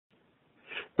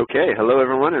Okay, hello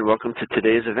everyone and welcome to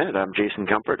today's event. I'm Jason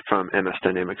Gumpert from MS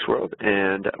Dynamics World,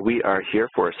 and we are here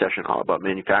for a session all about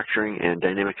manufacturing and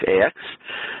Dynamics AX.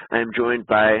 I am joined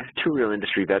by two real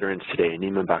industry veterans today.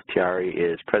 Nima Bakhtiari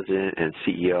is President and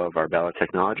CEO of Arbella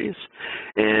Technologies,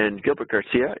 and Gilbert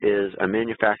Garcia is a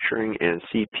manufacturing and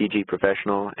CPG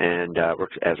professional and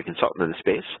works as a consultant in the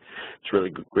space. It's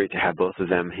really great to have both of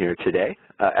them here today.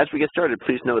 As we get started,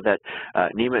 please know that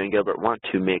Nima and Gilbert want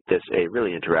to make this a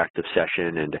really interactive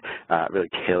session and really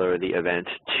tailor the event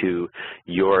to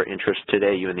your interests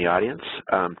today, you and the audience.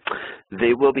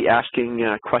 They will be asking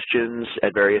questions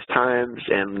at various times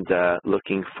and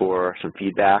looking for some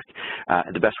feedback.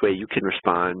 The best way you can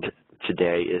respond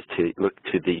today is to look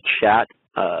to the chat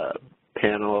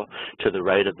panel to the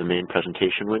right of the main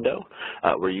presentation window,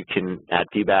 where you can add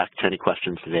feedback to any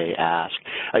questions they ask.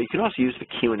 You can also use the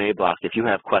Q&A block if you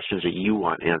have questions that you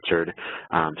want answered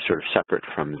sort of separate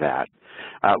from that.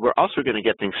 We're also going to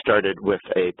get things started with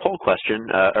a poll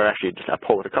question, or actually just a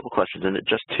poll with a couple questions in it,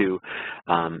 just to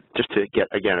get,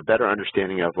 again, a better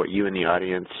understanding of what you and the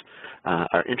audience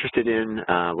are interested in,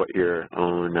 what your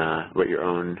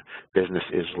own business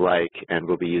is like, and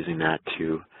we'll be using that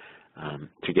to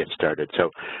get started. So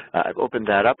I've opened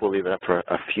that up. We'll leave it up for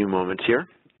a few moments here.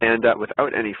 And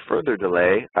without any further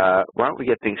delay, why don't we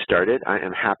get things started? I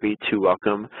am happy to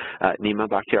welcome Nima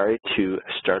Bakhtiari to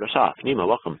start us off. Nima,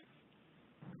 welcome.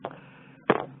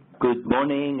 Good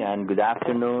morning and good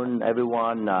afternoon,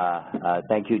 everyone.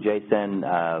 Thank you, Jason,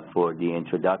 for the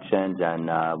introductions, and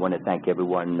I want to thank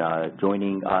everyone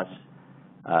joining us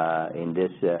in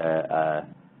this,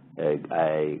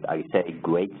 I say,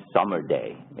 great summer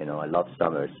day. You know, I love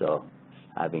summer, so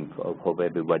hope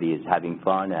everybody is having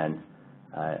fun, and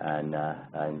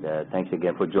thanks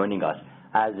again for joining us.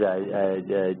 As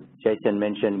Jason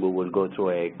mentioned, we will go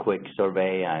through a quick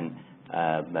survey, and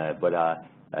I'm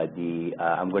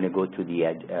going to go to the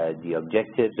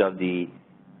objectives of the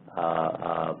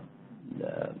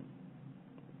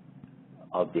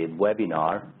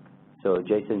webinar. So,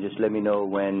 Jason, just let me know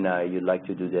when you'd like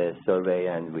to do the survey,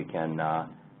 and we can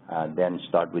then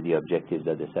start with the objectives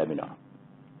of the seminar.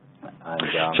 And,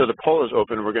 so the poll is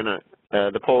open. We're gonna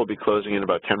the poll will be closing in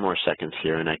about 10 more seconds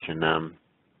here, and I can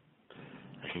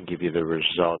give you the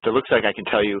results. It looks like I can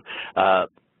tell you.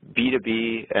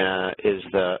 B2B is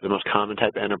the most common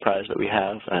type of enterprise that we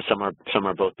have. Some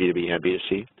are both B2B and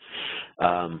B2C.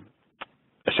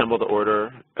 Assemble to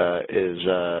order is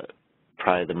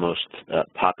probably the most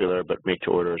popular, but make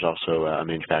to order is also a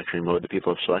manufacturing mode that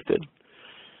people have selected.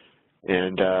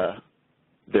 And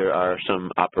there are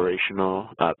some operational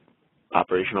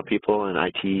people and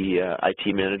IT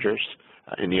managers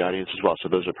in the audience as well. So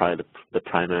those are probably the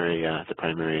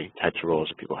primary types of roles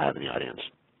that people have in the audience.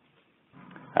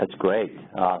 That's great.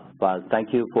 Well,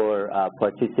 thank you for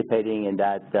participating in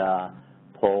that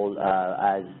poll.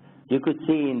 As you could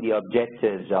see in the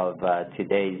objectives of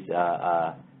today's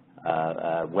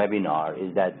webinar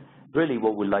is that really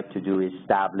what we'd like to do is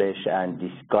establish and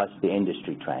discuss the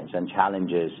industry trends and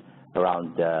challenges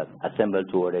around assemble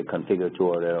to order, configure to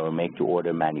order, or make to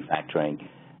order manufacturing.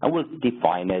 And we'll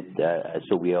define it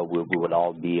so we will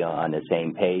all be on the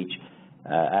same page.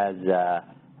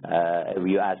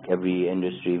 You ask every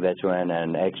industry veteran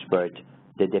and expert,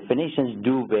 the definitions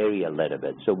do vary a little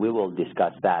bit, so we will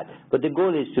discuss that. But the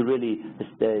goal is to really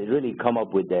come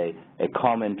up with a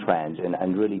common trend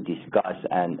and really discuss,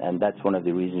 and that's one of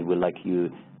the reasons we like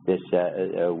this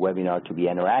webinar to be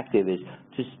interactive, is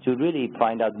to really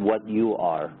find out what you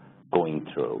are going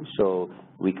through, so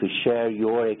we could share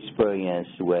your experience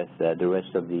with the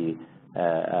rest of the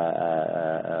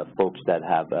folks that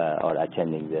are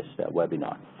attending this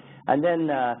webinar. And then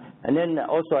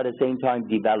also at the same time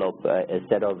develop a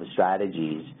set of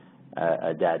strategies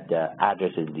that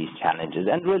addresses these challenges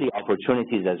and really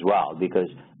opportunities as well, because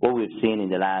what we've seen in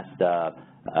the last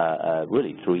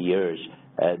really 3 years,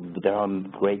 there are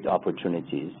great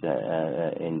opportunities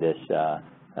in this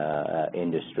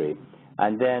industry.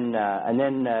 And then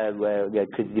we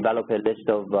could develop a list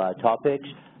of topics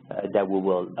that we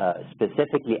will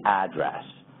specifically address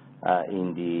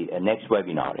in the next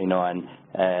webinar. You know, and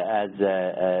as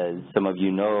some of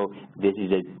you know, this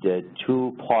is a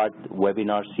two-part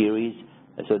webinar series.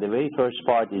 So the very first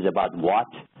part is about what,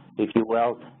 if you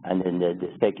will, and then the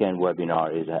second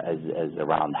webinar is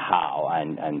around how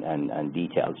and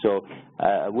detail. So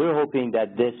we're hoping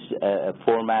that this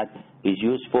format is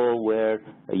useful, where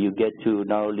you get to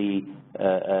not only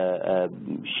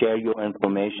share your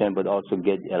information, but also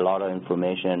get a lot of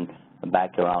information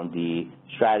back around the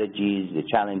strategies, the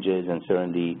challenges, and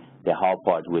certainly the how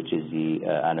part, which is the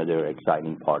another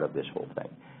exciting part of this whole thing.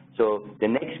 So the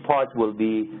next part will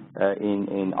be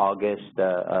in August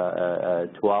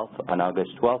 12th, on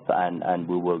August 12th, and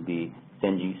we will be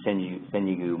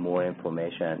sending you more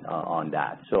information on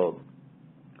that. So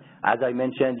as I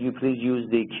mentioned, you please use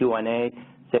the Q&A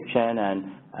section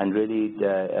and really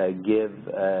give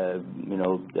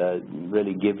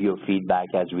really give your feedback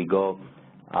as we go.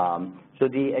 So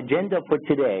the agenda for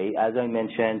today, as I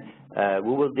mentioned,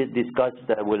 we will discuss.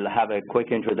 We'll have a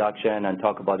quick introduction and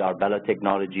talk about our Bella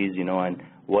technologies, and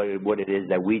what it is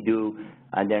that we do,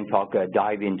 and then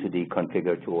dive into the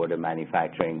configure-to-order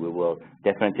manufacturing. We will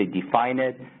definitely define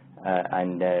it,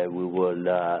 and we will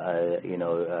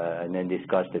and then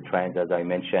discuss the trends, as I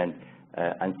mentioned.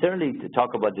 And certainly to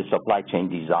talk about the supply chain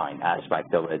design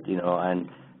aspect of it, and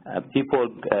people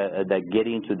that get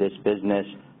into this business,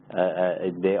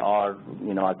 they are,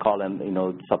 I call them,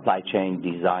 supply chain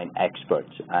design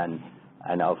experts. And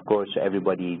of course,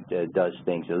 everybody does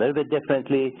things a little bit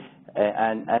differently.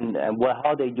 And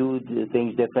how they do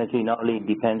things differently not only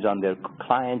depends on their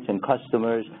clients and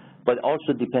customers, but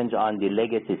also depends on the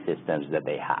legacy systems that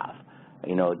they have.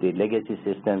 The legacy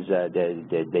systems,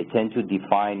 they tend to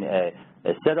define a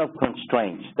set of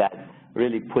constraints that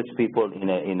really puts people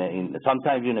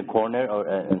sometimes in a corner,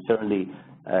 and certainly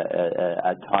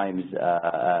at times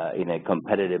in a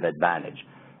competitive advantage.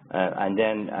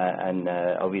 And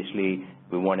obviously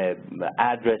we want to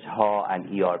address how an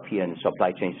ERP and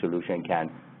supply chain solution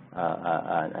can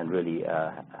and really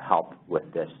help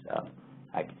with this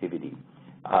activity.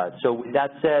 So with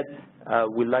that said,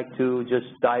 we'd like to just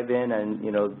dive in, and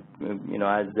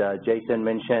as Jason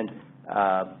mentioned,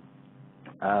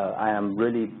 I am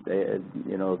really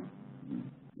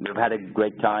we've had a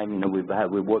great time.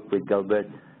 We've worked with Gilbert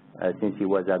since he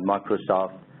was at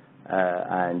Microsoft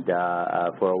and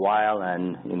for a while,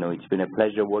 and it's been a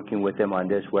pleasure working with him on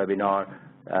this webinar.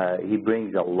 He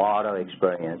brings a lot of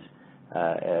experience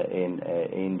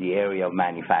in the area of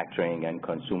manufacturing and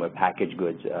consumer packaged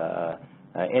goods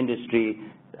industry,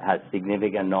 has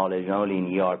significant knowledge not only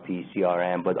in ERP,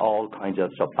 CRM, but all kinds of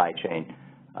supply chain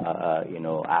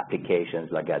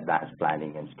applications like advanced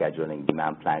planning and scheduling,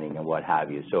 demand planning, and what have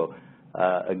you. So,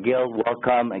 Gil,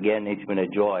 welcome. Again, it's been a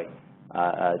joy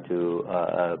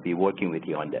to be working with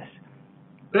you on this.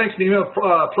 Thanks, Nima.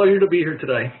 Pleasure to be here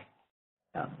today.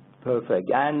 Yeah,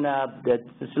 perfect. And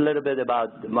just a little bit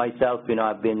about myself.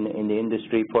 I've been in the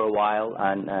industry for a while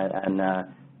and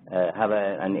have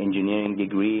an engineering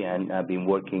degree, and I've been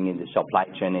working in the supply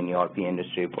chain and ERP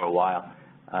industry for a while.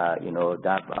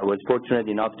 That I was fortunate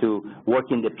enough to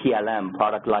work in the PLM,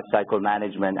 product lifecycle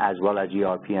management, as well as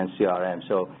ERP and CRM.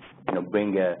 So,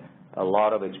 bring a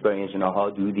lot of experience,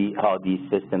 how these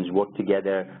systems work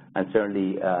together, and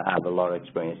certainly have a lot of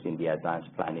experience in the advanced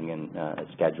planning and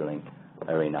scheduling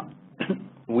arena.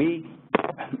 We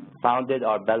founded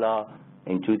our Bella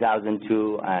in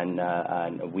 2002,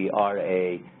 and we are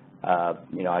I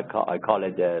call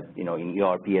it in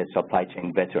ERP as supply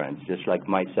chain veterans, just like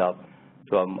myself.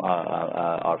 From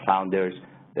our founders,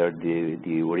 they're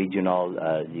the original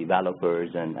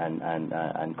developers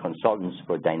and consultants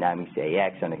for Dynamics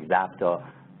AX and Exapta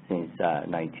since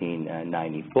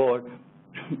 1994.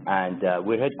 And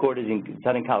we're headquartered in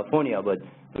Southern California, but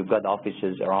we've got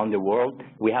offices around the world.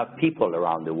 We have people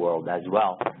around the world as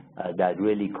well that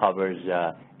really covers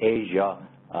Asia,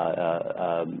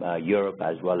 Europe,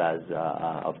 as well as,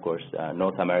 of course,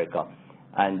 North America.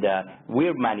 And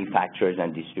we're manufacturers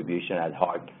and distribution at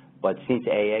heart, but since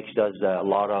AX does a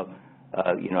lot of,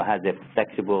 has a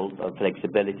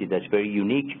flexibility that's very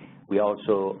unique, we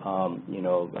also,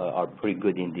 are pretty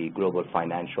good in the global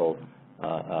financial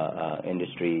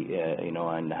industry,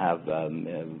 and have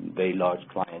very large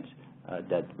clients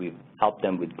that we've helped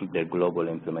them with their global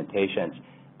implementations.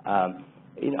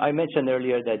 I mentioned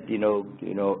earlier that,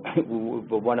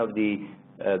 one of the,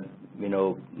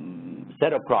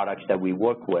 set of products that we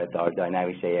work with are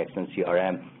Dynamics AX and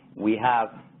CRM. We have,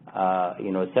 a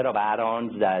set of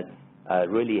add-ons that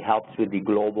really helps with the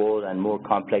global and more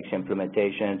complex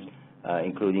implementations,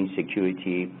 including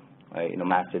security,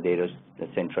 master data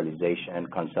centralization,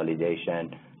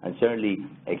 consolidation, and certainly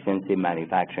extensive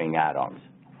manufacturing add-ons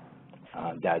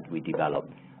that we develop.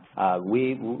 And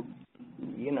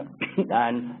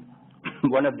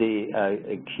one of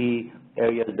the key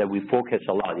areas that we focus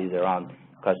a lot is around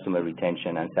customer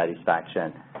retention and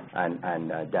satisfaction, and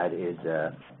that is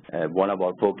one of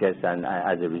our focus, and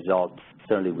as a result,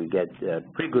 certainly we get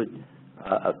pretty good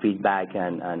feedback,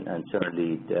 and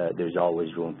certainly there's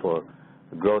always room for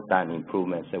growth and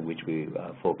improvements in which we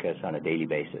focus on a daily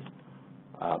basis.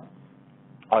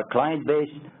 Our client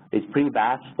base is pretty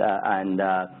vast, and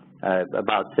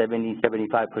about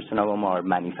 70–75% of them are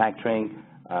manufacturing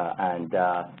and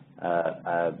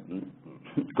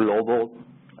global,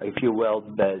 if you will,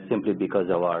 simply because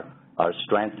of our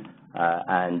strength.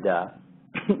 And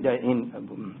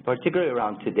in particularly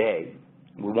around today,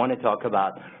 we want to talk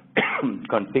about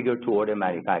configure-to-order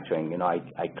manufacturing.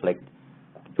 I clicked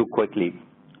too quickly.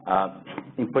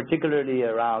 In particularly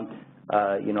around,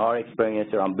 our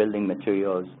experience around building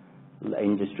materials,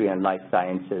 industry and life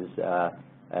sciences,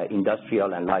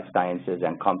 industrial and life sciences,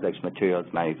 and complex materials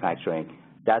manufacturing.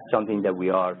 That's something that we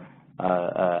are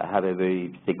have a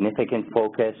very significant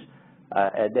focus.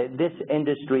 This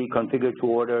industry,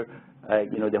 configure-to-order,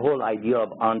 the whole idea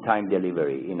of on-time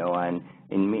delivery, and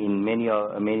in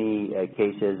many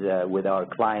cases with our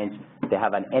clients, they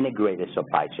have an integrated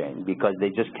supply chain because they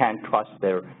just can't trust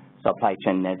their supply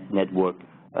chain network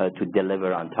to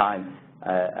deliver on time.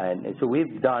 And so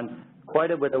we've done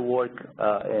quite a bit of work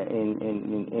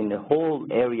in the whole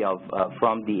area of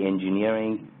from the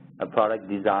engineering, product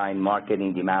design,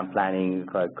 marketing, demand planning,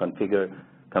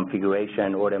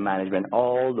 configuration, order management,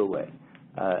 all the way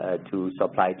to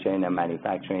supply chain and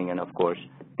manufacturing, and of course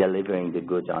delivering the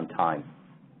goods on time.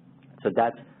 So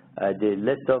that's the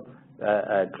list of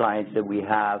clients that we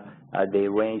have. They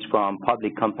range from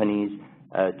public companies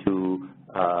to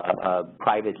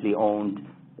privately owned,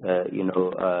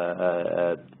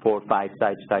 4 or 5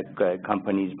 sites type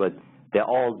companies, but they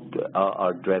all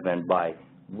are driven by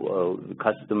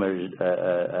customers'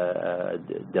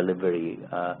 delivery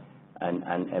and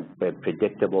a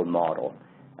predictable model.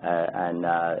 And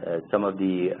some of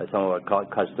our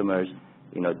customers,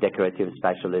 decorative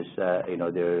specialists,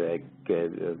 they're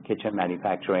kitchen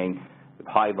manufacturing,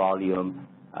 high volume,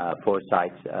 4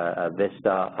 sites.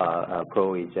 Vista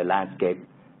Pro is a landscape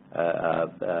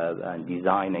and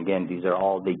design. Again, these are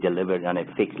all they delivered on a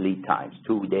fixed lead times,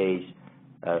 2 days,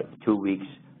 2 weeks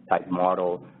type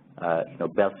model.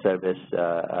 Bell Service,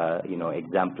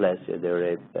 Exemplis,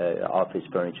 they're office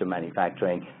furniture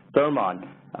manufacturing. Thermon,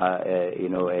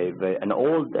 an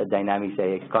old Dynamics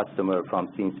AX customer from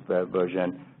since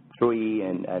version 3,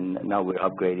 and now we're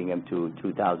upgrading them to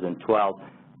 2012.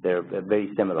 They're very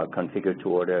similar,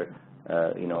 configure-to-order,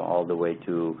 all the way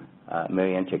to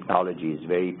Marion Technologies,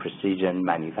 very precision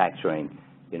manufacturing,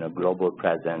 global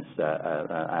presence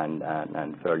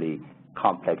and fairly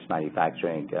complex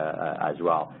manufacturing as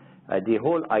well. The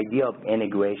whole idea of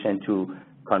integration to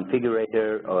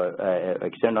configurator or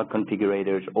external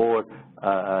configurators, or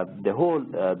the whole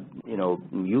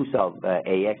use of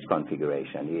AX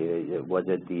configuration, was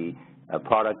it the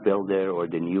product builder or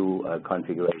the new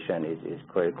configuration is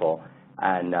critical.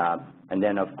 And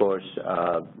then of course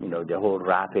the whole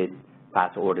rapid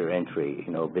fast order entry,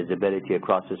 visibility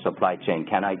across the supply chain.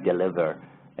 Can I deliver?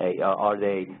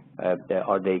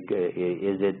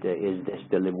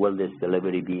 Will this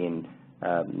delivery be in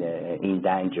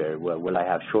danger? Will I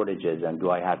have shortages, and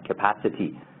do I have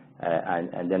capacity?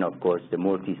 And then of course the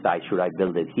multi-site, should I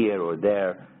build it here or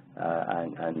there?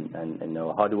 And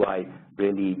how do I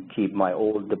really keep my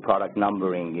old product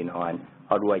numbering, and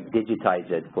how do I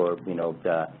digitize it for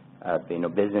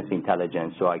business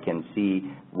intelligence, so I can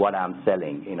see what I'm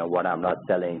selling, what I'm not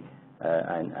selling,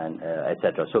 and et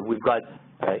cetera. So we've got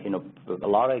a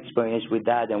lot of experience with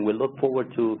that, and we look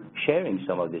forward to sharing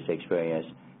some of this experience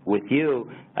with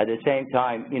you. At the same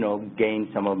time, gain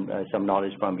some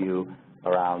knowledge from you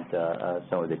around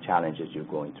some of the challenges you're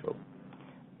going through.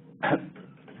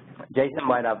 Jason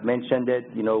might have mentioned it.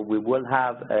 We will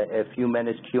have a few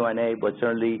minutes Q&A, but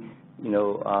certainly,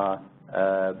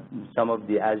 some of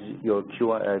as your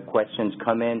questions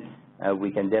come in, we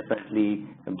can definitely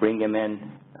bring them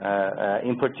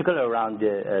in particular around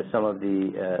some of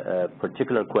the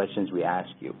particular questions we ask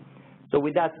you. So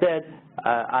with that said,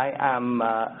 I am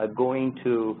going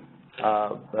to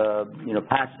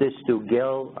pass this to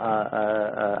Gil,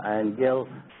 and Gil,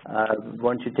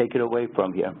 why don't you take it away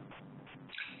from here?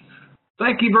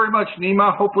 Thank you very much,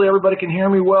 Nima. Hopefully everybody can hear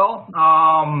me well.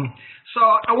 So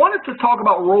I wanted to talk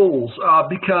about roles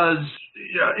because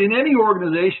in any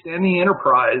organization, any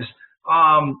enterprise,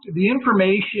 the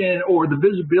information or the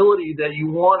visibility that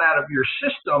you want out of your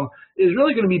system is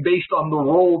really going to be based on the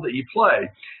role that you play.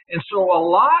 And so a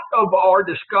lot of our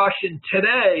discussion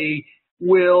today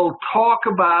will talk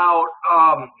about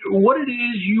what it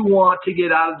is you want to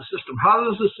get out of the system. How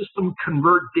does the system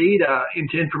convert data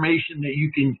into information that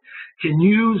you can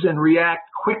use and react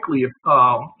quickly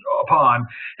upon?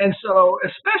 And so,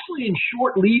 especially in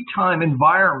short lead time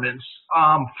environments,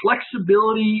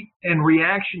 flexibility and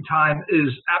reaction time is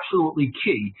absolutely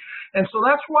key. And so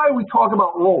that's why we talk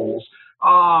about roles.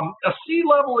 A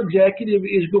C-level executive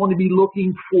is going to be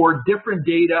looking for different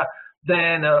data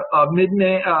than a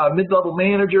mid-level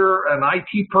manager, an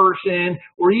IT person,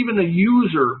 or even a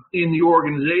user in the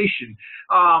organization.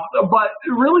 But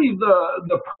really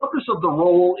the purpose of the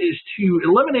role is to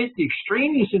eliminate the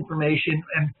extraneous information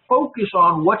and focus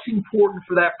on what's important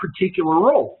for that particular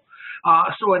role.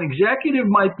 So an executive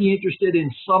might be interested in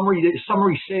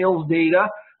summary sales data.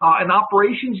 An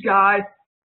operations guy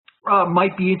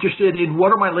might be interested in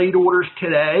what are my late orders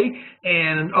today,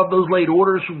 and of those late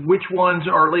orders, which ones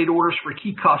are late orders for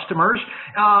key customers.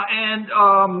 And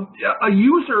a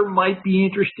user might be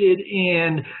interested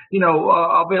in,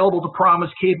 available to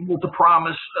promise, capable to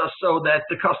promise, so that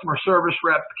the customer service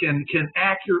rep can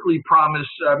accurately promise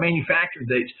manufacturing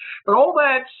dates. But all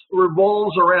that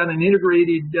revolves around an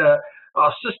integrated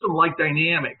system like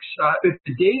Dynamics. If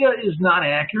the data is not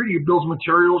accurate, your bills of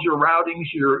materials, your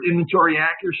routings, your inventory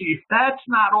accuracy, if that's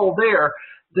not all there,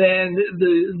 then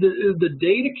the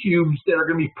data cubes that are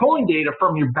going to be pulling data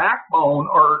from your backbone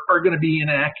are going to be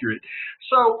inaccurate.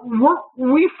 So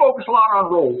we focus a lot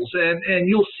on roles, and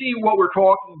you'll see what we're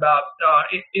talking about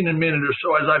in a minute or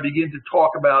so as I begin to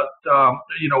talk about a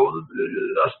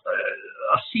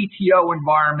CTO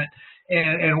environment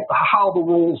and how the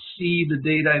roles see the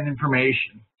data and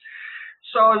information.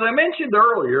 So as I mentioned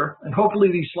earlier, and hopefully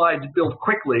these slides build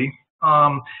quickly,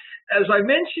 as I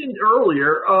mentioned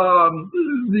earlier,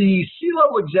 the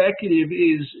C-level executive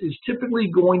is typically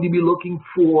going to be looking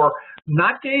for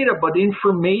not data, but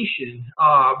information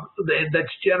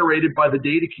that's generated by the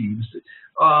data cubes.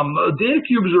 Data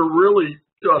cubes are really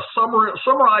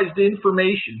summarized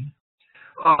information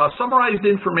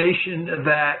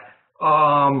that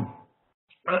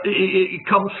it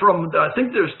comes from, I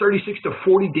think there's 36 to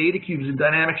 40 data cubes in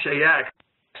Dynamics AX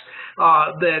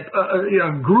that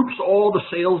groups all the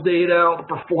sales data, all the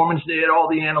performance data, all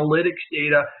the analytics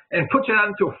data, and puts it out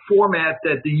into a format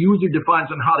that the user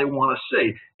defines on how they want to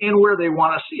see and where they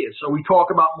want to see it. So we talk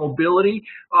about mobility.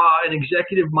 An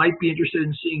executive might be interested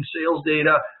in seeing sales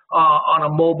data on a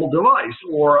mobile device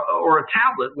or a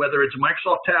tablet, whether it's a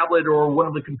Microsoft tablet or one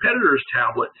of the competitors'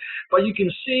 tablet. But you can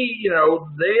see,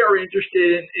 they are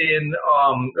interested in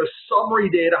summary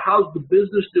data. How's the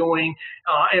business doing?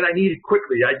 And I need it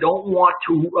quickly. I don't want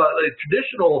to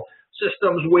traditional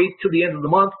systems wait till the end of the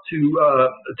month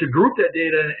to group that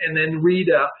data and then read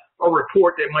a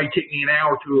report that might take me an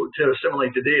hour to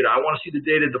assimilate the data. I want to see the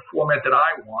data in the format that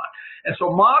I want. And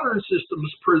so modern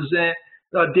systems present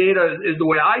data is the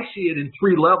way I see it in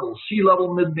three levels: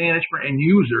 C-level, mid-management, and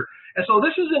user. And so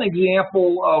this is an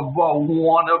example of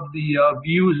one of the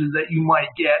views that you might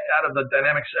get out of the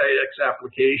Dynamics AX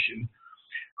application.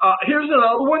 Here's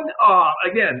another one.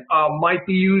 Again, might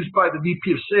be used by the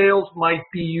VP of Sales, might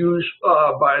be used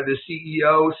by the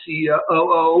CEO,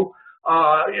 COO,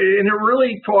 and it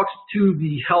really talks to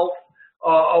the health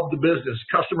of the business,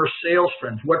 customer sales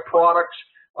trends, what products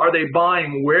are they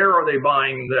buying, where are they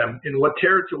buying them, in what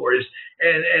territories,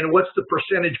 and what's the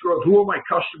percentage growth, who are my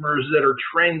customers that are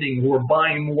trending, who are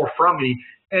buying more from me,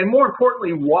 and more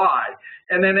importantly, why.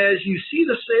 And then as you see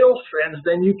the sales trends,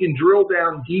 then you can drill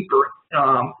down deeper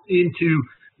into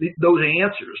those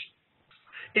answers.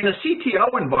 In a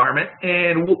CTO environment,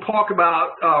 and we'll talk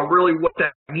about really what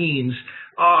that means,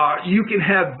 you can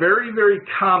have very, very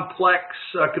complex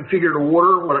configured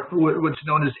order, what's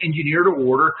known as engineer to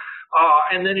order.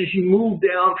 And then as you move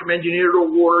down from engineer to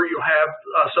order, you'll have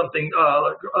something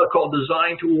called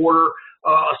design to order,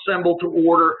 assemble to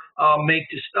order, make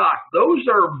to stock. Those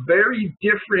are very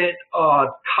different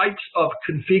types of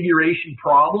configuration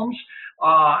problems.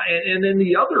 And then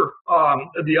the other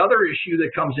issue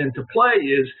that comes into play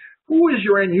is, who is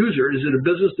your end user? Is it a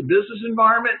business-to-business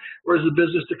environment, or is it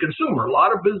business-to-consumer? A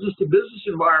lot of business-to-business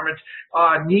environments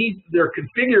need their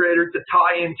configurator to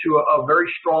tie into a very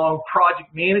strong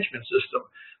project management system.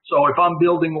 So if I'm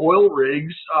building oil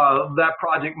rigs, that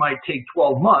project might take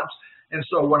 12 months. And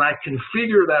so when I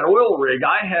configure that oil rig,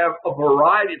 I have a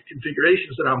variety of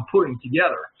configurations that I'm putting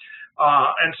together.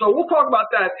 And so we'll talk about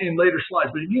that in later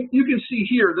slides. But you can see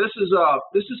here, this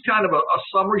is kind of a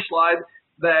summary slide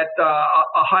that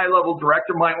a high-level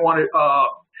director might want to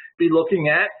be looking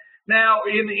at. Now,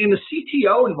 in the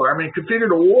CTO environment, configure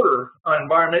to order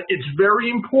environment, it's very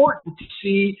important to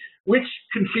see which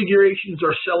configurations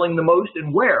are selling the most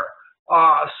and where.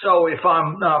 So if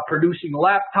I'm producing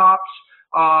laptops,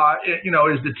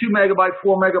 is the 2 megabyte,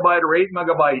 4 megabyte, or 8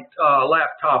 megabyte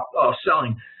laptop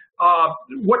selling?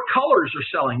 What colors are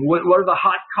selling? What are the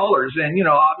hot colors? And,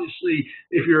 obviously,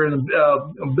 if you're in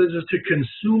a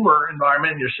business-to-consumer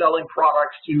environment and you're selling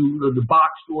products to the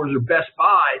box stores or Best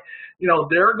Buy,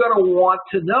 they're going to want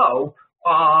to know,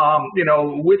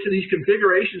 which of these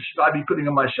configurations should I be putting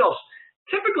on my shelves?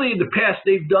 typically in the past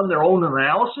they've done their own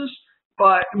analysis,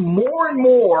 but more and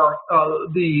more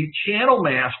the channel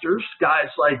masters, guys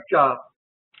like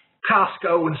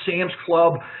Costco and Sam's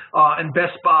Club and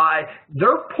Best Buy,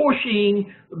 they're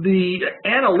pushing the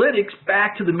analytics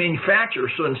back to the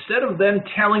manufacturer. So instead of them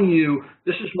telling you,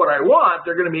 this is what I want,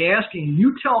 they're going to be asking,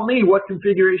 you tell me what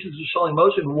configurations are selling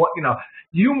most and what,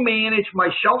 you manage my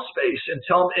shelf space and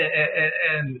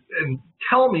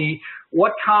tell me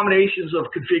what combinations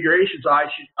of configurations I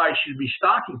should be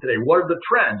stocking today. What are the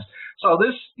trends? So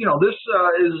this, this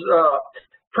is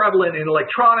prevalent in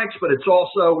electronics, but it's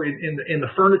also in the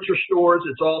furniture stores.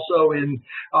 It's also in,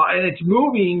 and it's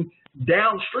moving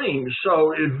downstream.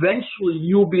 So eventually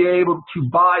you'll be able to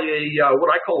buy a, what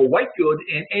I call a white good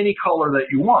in any color that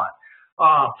you want.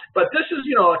 But this is,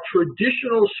 a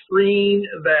traditional screen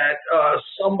that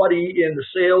somebody in the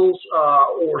sales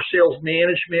or sales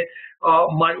management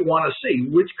might want to see.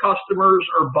 Which customers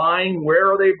are buying,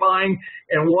 where are they buying,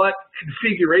 and what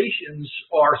configurations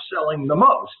are selling the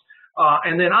most.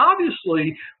 And then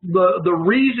obviously the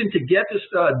reason to get this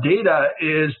data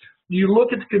is you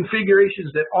look at the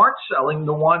configurations that aren't selling,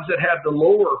 the ones that have the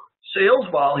lower sales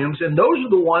volumes, and those are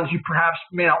the ones you perhaps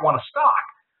may not want to stock.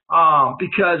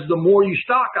 Because the more you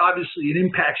stock, obviously it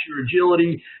impacts your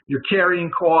agility, your carrying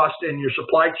cost, and your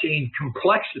supply chain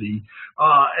complexity.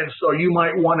 And so you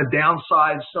might want to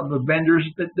downsize some of the vendors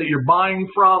that you're buying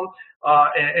from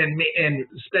and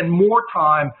spend more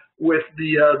time with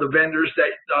the vendors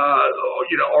that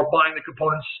are buying the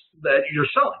components that you're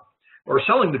selling or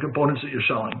selling the components that you're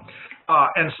selling.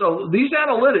 And so these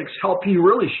analytics help you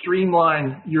really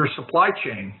streamline your supply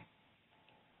chain.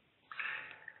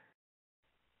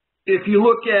 If you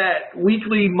look at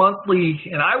weekly, monthly,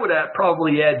 and I would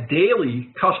probably add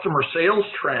daily customer sales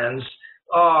trends,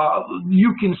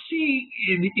 you can see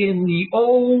in the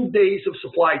old days of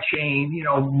supply chain,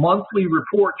 monthly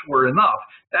reports were enough.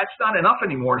 That's not enough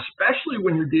anymore, especially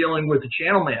when you're dealing with the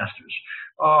channel masters.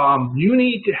 You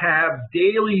need to have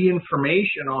daily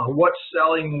information on what's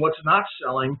selling, what's not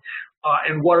selling,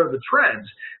 and what are the trends.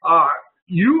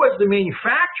 You as the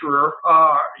manufacturer,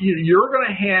 you're going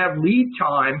to have lead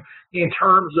time in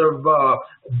terms of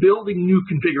building new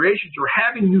configurations or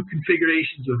having new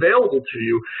configurations available to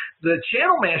you. The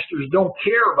channel masters don't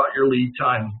care about your lead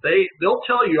time. They'll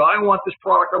tell you, I want this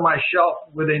product on my shelf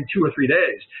within 2 or 3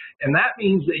 days. And that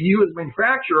means that you as a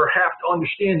manufacturer have to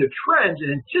understand the trends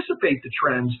and anticipate the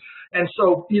trends. And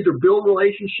so either build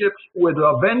relationships with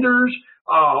vendors,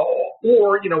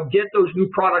 or get those new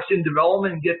products in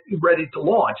development and get ready to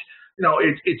launch.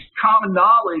 It's common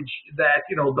knowledge that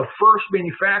the first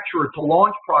manufacturer to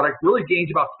launch product really gains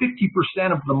about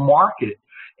 50% of the market,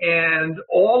 and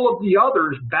all of the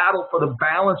others battle for the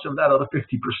balance of that other 50%.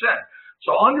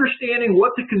 So understanding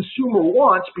what the consumer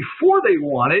wants before they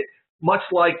want it, much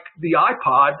like the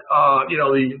iPod,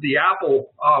 the Apple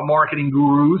marketing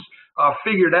gurus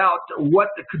figured out what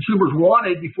the consumers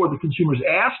wanted before the consumers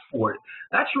asked for it.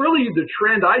 That's really the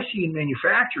trend I see in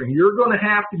manufacturing. You're going to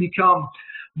have to become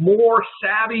more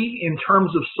savvy in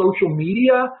terms of social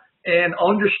media and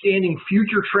understanding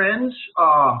future trends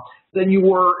than you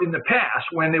were in the past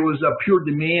when it was a pure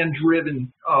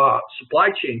demand-driven supply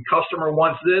chain. Customer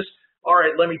wants this. All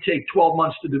right, let me take 12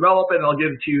 months to develop it, and I'll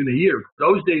give it to you in a year.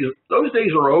 Those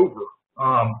days are over.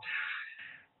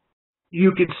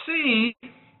 You can see,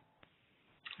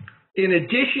 in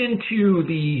addition to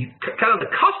the kind of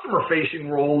the customer-facing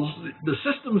roles, the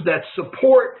systems that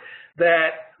support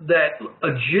that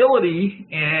agility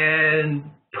and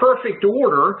perfect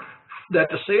order that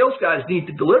the sales guys need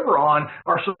to deliver on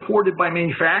are supported by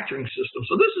manufacturing systems.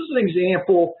 So this is an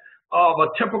example of a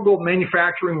typical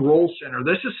manufacturing role center.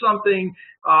 This is something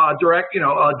a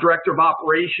director of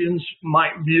operations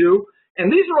might view,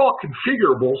 and these are all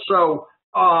configurable. So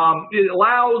it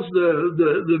allows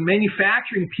the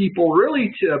manufacturing people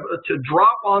really to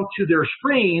drop onto their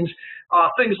screens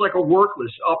things like a work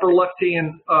list. Upper left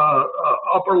hand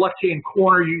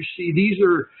corner, you see these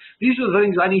are the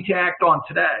things I need to act on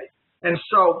today. And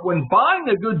so when buying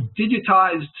a good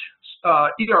digitized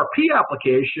ERP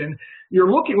application,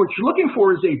 what you're looking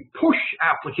for is a push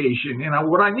application. And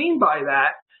what I mean by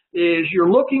that is you're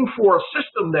looking for a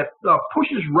system that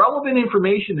pushes relevant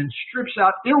information and strips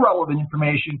out irrelevant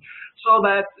information so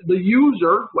that the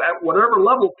user at whatever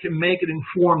level can make an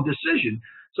informed decision.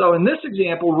 So in this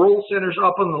example, role centers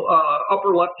up on the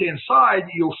upper left-hand side,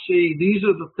 you'll see these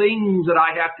are the things that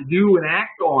I have to do and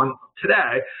act on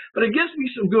today. But it gives me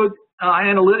some good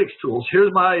analytics tools.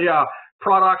 Here's my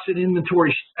products and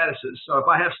inventory statuses. So if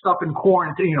I have stuff in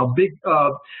quarantine, big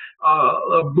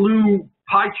blue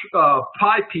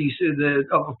pie piece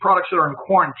of products that are in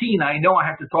quarantine, I know I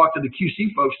have to talk to the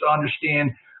QC folks to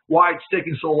understand why it's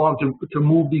taking so long to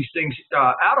move these things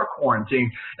out of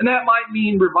quarantine. And that might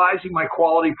mean revising my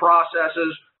quality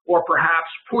processes, or perhaps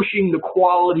pushing the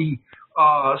quality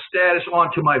status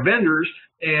onto my vendors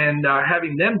and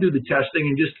having them do the testing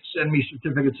and just send me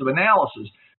certificates of analysis.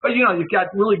 But, you know, you've got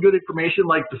really good information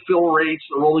like the fill rates,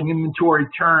 the rolling inventory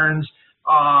turns,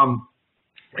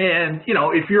 and, you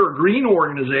know, if you're a green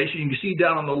organization, you can see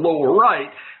down on the lower right,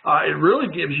 it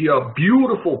really gives you a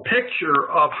beautiful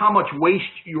picture of how much waste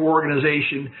your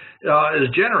organization is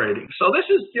generating. So this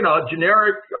is, you know, a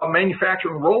generic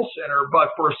manufacturing role center,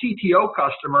 but for a CTO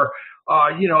customer,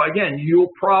 you know, again,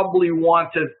 you'll probably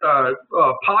want to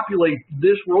populate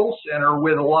this role center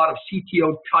with a lot of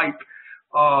CTO type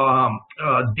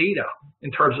data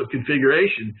in terms of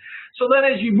configuration. So then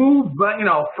as you move, you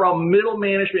know, from middle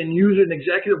management and user and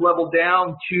executive level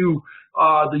down to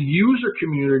the user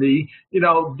community, you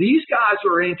know, these guys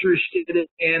are interested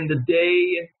in the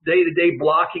day-to-day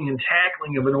blocking and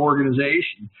tackling of an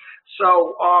organization.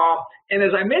 So, and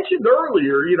as I mentioned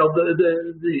earlier, you know,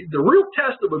 the real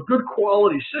test of a good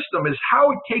quality system is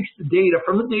how it takes the data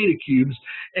from the data cubes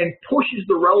and pushes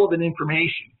the relevant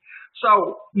information.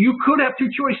 So you could have two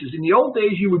choices. In the old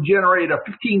days, you would generate a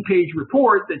 15-page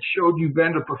report that showed you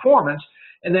vendor performance,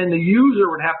 and then the user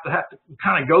would have to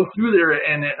kind of go through there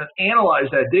and analyze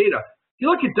that data. If you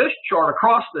look at this chart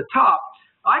across the top,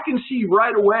 I can see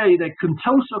right away that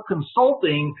Contosa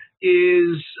Consulting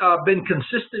is been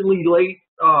consistently late,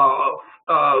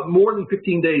 more than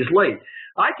 15 days late.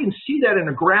 I can see that in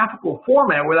a graphical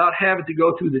format without having to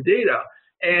go through the data.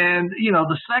 And, you know,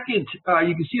 the second,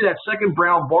 you can see that second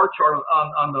brown bar chart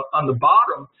on the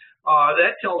bottom.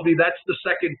 That tells me that's the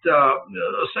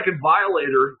second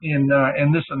violator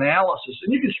in this analysis.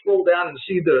 And you can scroll down and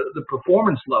see the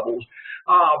performance levels.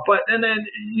 And then,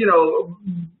 you know,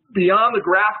 beyond the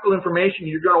graphical information,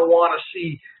 you're going to want to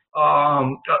see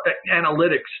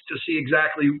analytics to see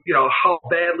exactly, you know, how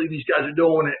badly these guys are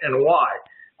doing and why.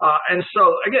 And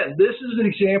so, again, this is an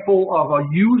example of a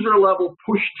user-level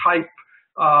push type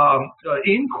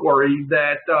inquiry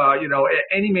that, you know,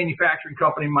 any manufacturing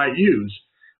company might use.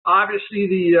 Obviously,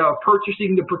 the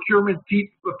purchasing, the procurement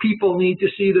people need to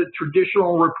see the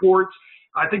traditional reports.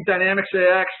 I think Dynamics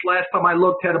AX, last time I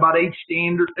looked, had about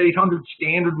 800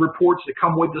 standard reports that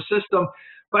come with the system.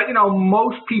 But, you know,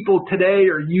 most people today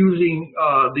are using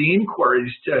the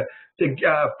inquiries to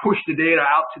push the data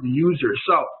out to the users.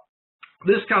 So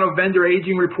this kind of vendor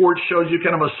aging report shows you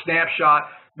kind of a snapshot,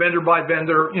 vendor by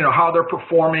vendor, you know, how they're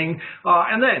performing.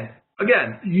 And then,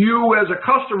 again, you as a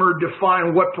customer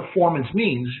define what performance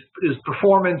means. Is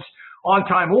performance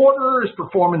on-time order? Is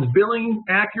performance billing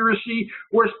accuracy?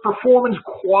 Or is performance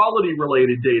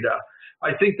quality-related data?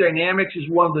 I think Dynamics is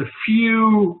one of the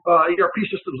few ERP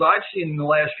systems I've seen in the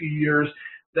last few years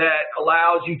that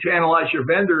allows you to analyze your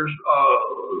vendors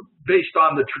based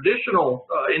on the traditional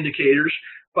indicators,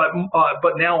 but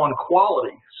now on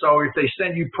quality. So if they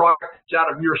send you products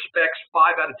out of your specs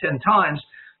 5 out of 10 times,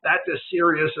 that's as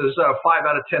serious as 5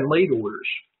 out of 10 late orders.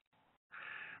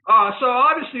 So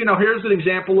obviously, you know, here's an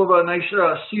example of a nice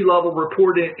C-level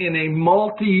report in a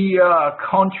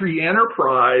multi-country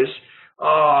enterprise.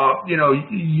 You know,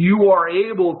 you are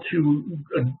able to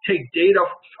take data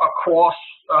across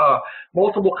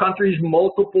multiple countries,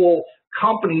 multiple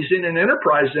companies in an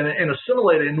enterprise and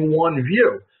assimilate it in one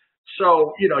view.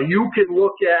 So, you know, you can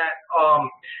look at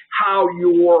how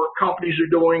your companies are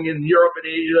doing in Europe and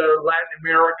Asia, Latin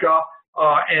America,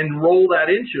 and roll that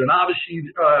into. And obviously,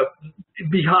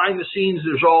 behind the scenes,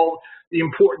 there's all the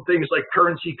important things like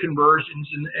currency conversions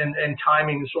and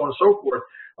timing and so on and so forth.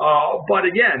 But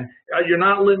again, you're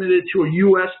not limited to a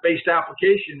U.S.-based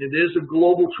application. It is a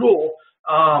global tool,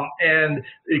 and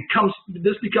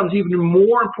this becomes even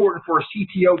more important for a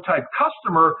CTO-type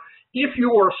customer if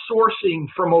you are sourcing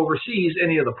from overseas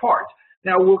any of the parts.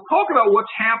 Now, we'll talk about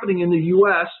what's happening in the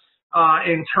U.S.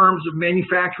 In terms of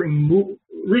manufacturing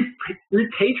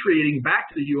repatriating back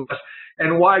to the U.S.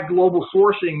 and why global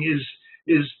sourcing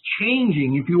is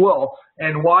changing, if you will,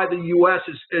 and why the U.S.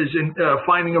 is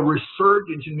finding a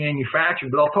resurgence in manufacturing.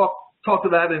 But I'll talk to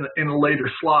that in a later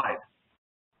slide.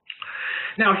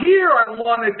 Now here I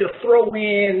wanted to throw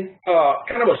in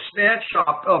kind of a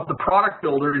snapshot of the product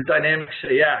builder in Dynamics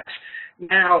AX.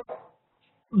 Now,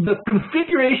 the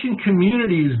configuration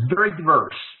community is very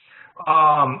diverse.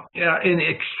 In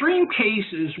extreme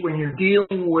cases, when you're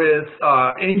dealing with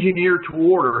engineer to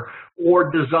order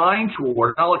or design to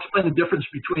order, I'll explain the difference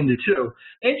between the two.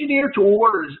 Engineer to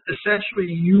order is essentially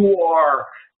you are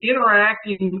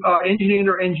interacting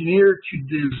engineer to engineer to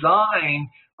design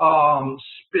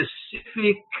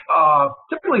specific,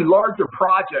 typically larger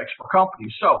projects for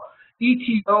companies. So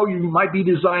ETO, you might be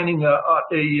designing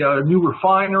a new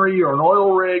refinery or an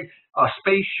oil rig, a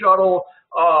space shuttle,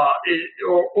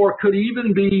 or could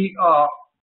even be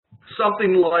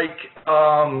something like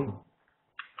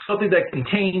something that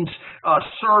contains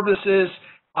services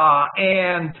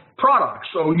and products.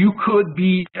 So you could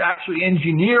be actually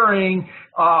engineering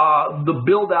the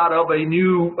build out of a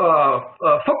new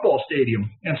football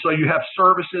stadium. And so you have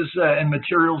services and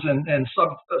materials and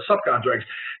subcontracts.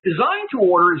 Design to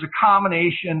order is a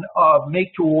combination of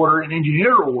make to order and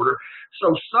engineer to order.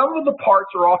 So some of the parts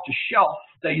are off the shelf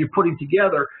that you're putting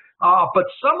together, but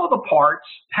some of the parts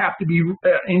have to be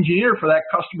engineered for that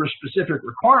customer specific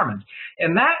requirement.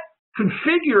 And that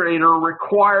configurator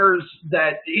requires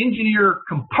that engineer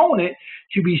component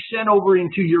to be sent over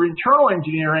into your internal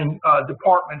engineering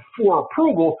department for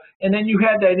approval, and then you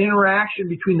have that interaction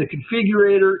between the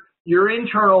configurator, your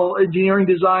internal engineering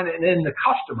design, and then the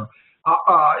customer.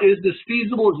 Is this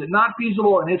feasible? Is it not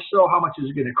feasible? And if so, how much is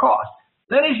it going to cost?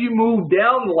 Then as you move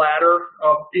down the ladder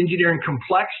of engineering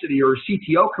complexity or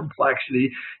CTO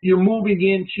complexity, you're moving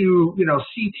into,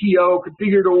 CTO,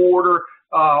 configure to order,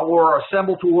 or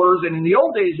assemble to orders. And in the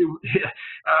old days,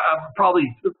 I'm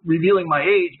probably revealing my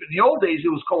age, but in the old days, it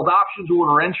was called options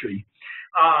order entry.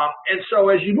 And so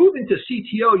as you move into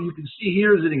CTO, you can see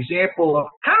here is an example of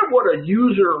kind of what a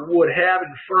user would have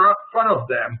in front of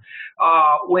them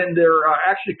when they're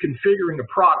actually configuring a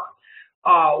product.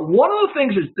 One of the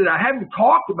things that I haven't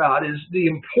talked about is the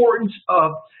importance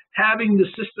of having the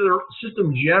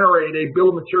system generate a bill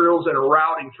of materials and a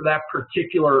routing for that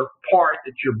particular part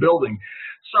that you're building.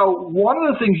 So one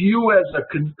of the things you as a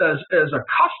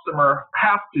customer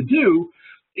have to do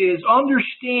is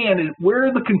understand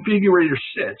where the configurator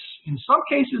sits. In some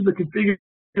cases, the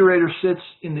configurator sits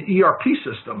in the ERP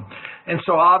system. And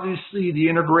so obviously the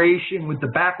integration with the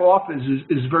back office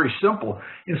is very simple.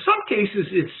 In some cases,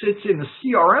 it sits in the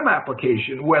CRM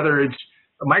application, whether it's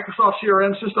a Microsoft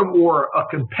CRM system or a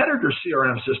competitor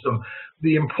CRM system.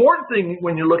 The important thing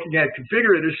when you're looking at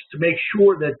configurators is to make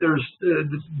sure that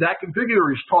that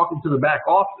configurator is talking to the back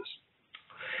office.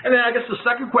 And then I guess the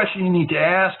second question you need to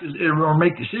ask is, or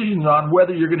make decisions on,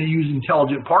 whether you're going to use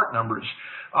intelligent part numbers.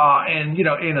 And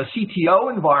in a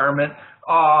CTO environment,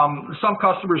 some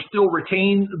customers still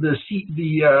retain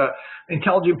the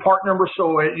intelligent part number,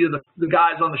 so the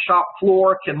guys on the shop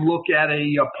floor can look at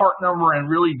a part number and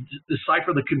really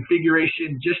decipher the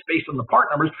configuration just based on the part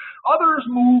numbers. Others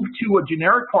move to a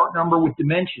generic part number with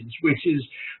dimensions, which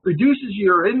reduces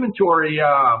your inventory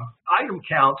item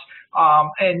counts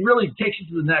and really takes you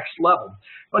to the next level.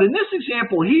 But in this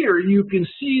example here, you can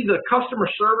see the customer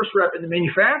service rep in the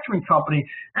manufacturing company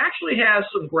actually has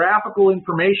some graphical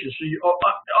information. So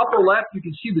upper left, you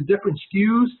can see the different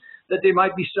SKUs that they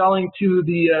might be selling to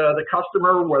the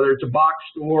customer, whether it's a box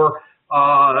store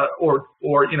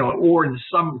or in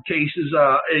some cases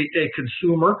a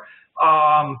consumer.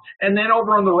 And then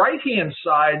over on the right-hand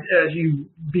side, as you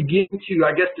begin to,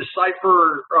 I guess,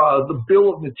 decipher the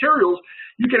bill of materials,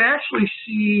 you can actually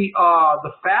see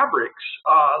the fabrics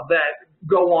that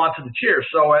go onto the chair.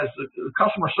 So as the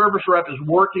customer service rep is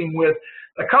working with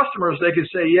the customers, they can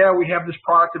say, yeah, we have this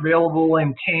product available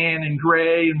in tan and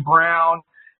gray and brown,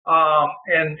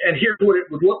 and here's what it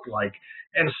would look like.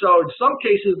 And so in some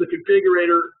cases, the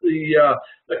configurator,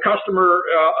 the customer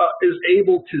is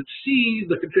able to see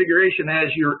the configuration as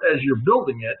you're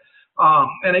building it.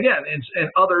 And again, and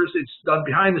others, it's done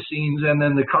behind the scenes, and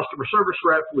then the customer service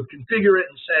rep would configure it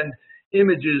and send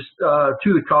images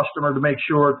to the customer to make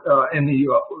sure in the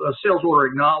sales order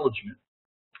acknowledgement.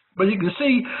 But you can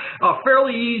see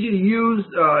fairly easy to use.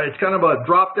 It's kind of a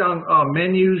drop-down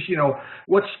menus.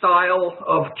 What style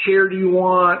of chair do you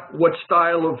want? What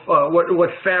style of what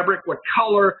fabric? What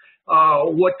color?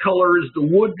 What color is the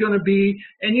wood going to be?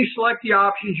 And you select the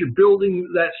options. You're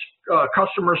building that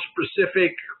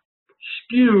customer-specific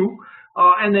SKU,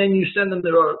 and then you send them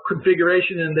the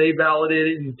configuration, and they validate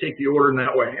it and take the order in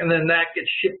that way. And then that gets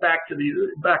shipped back to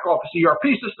the back office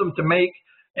ERP system to make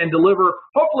and deliver,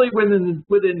 hopefully within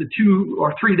the 2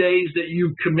 or 3 days that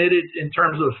you committed in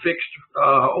terms of fixed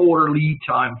order lead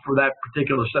time for that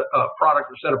particular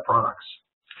product or set of products.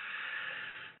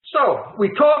 So we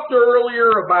talked earlier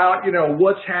about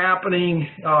what's happening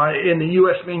in the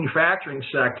U.S. manufacturing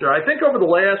sector. I think over the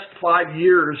last 5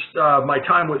 years, my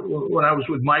time when I was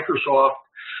with Microsoft,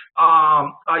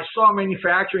 I saw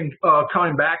manufacturing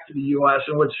coming back to the U.S.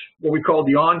 and what we call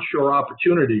the onshore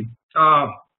opportunity.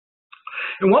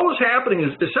 And what was happening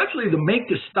is essentially the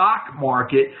make-to-stock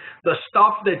market, the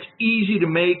stuff that's easy to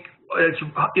make, it's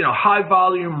high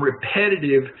volume,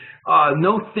 repetitive,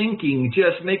 no thinking,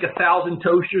 just make 1,000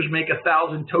 toasters, make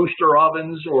 1,000 toaster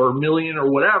ovens or a million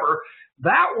or whatever.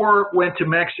 That work went to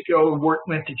Mexico,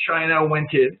 went to China, went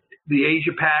to the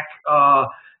Asia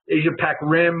Pac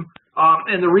Rim.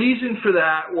 And the reason for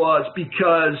that was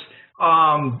because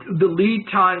the lead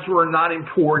times were not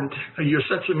important. You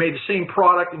essentially made the same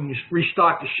product and you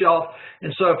restocked the shelf.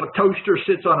 And so if a toaster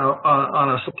sits on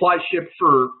a supply ship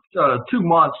for 2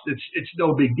 months, it's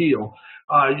no big deal.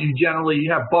 You generally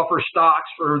have buffer stocks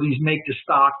for these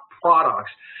make-to-stock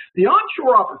products. The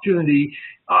onshore opportunity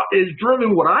is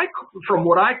driven from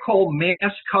what I call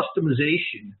mass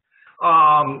customization.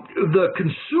 The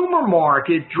consumer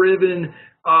market driven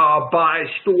by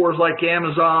stores like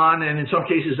Amazon and in some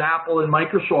cases Apple and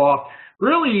Microsoft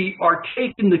really are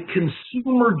taking the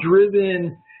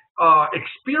consumer-driven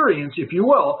experience, if you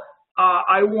will,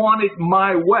 I want it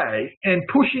my way, and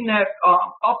pushing that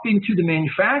up into the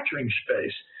manufacturing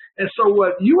space. And so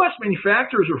what U.S.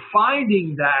 manufacturers are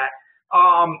finding that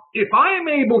if I am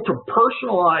able to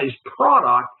personalize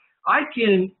product, I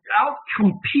can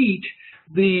outcompete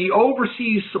the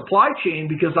overseas supply chain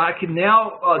because I can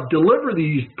now deliver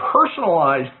these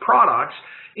personalized products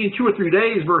in 2 or 3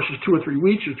 days versus 2 or 3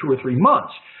 weeks or 2 or 3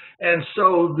 months. And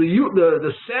so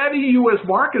the savvy U.S.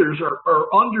 marketers are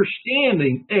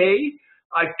understanding, A,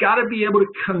 I've got to be able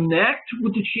to connect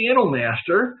with the channel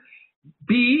master.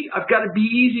 B, I've got to be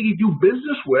easy to do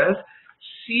business with.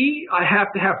 C, I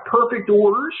have to have perfect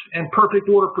orders and perfect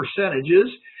order percentages.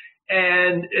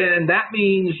 And that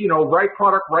means, right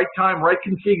product, right time, right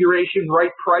configuration,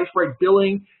 right price, right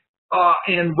billing,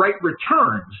 and right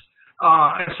returns.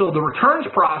 And so the returns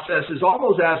process is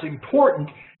almost as important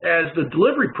as the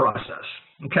delivery process,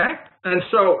 okay? And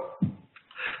so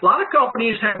a lot of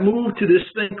companies have moved to this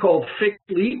thing called fixed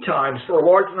lead times for a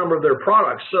large number of their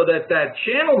products so that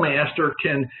channel master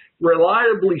can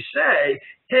reliably say,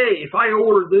 hey, if I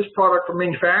order this product from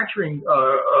manufacturing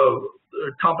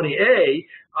company A,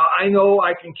 I know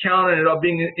I can count on it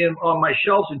being on my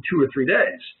shelves in 2 or 3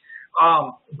 days.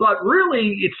 But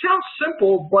really, it sounds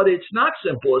simple, but it's not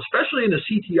simple, especially in the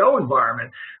CTO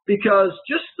environment, because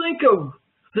just think of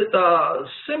the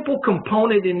simple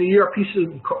component in the ERP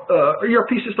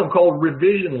system called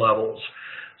revision levels.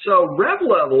 So rev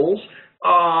levels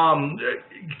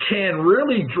can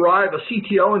really drive a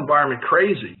CTO environment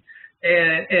crazy.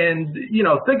 And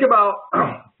think about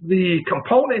the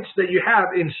components that you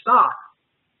have in stock.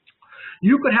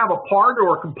 You could have a part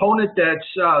or a component that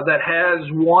has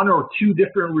 1 or 2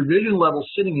 different revision levels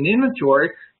sitting in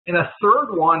inventory, and a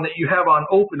third one that you have on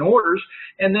open orders,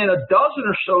 and then a dozen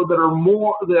or so that are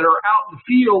out in the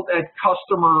field at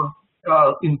customer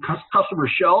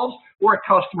shelves or at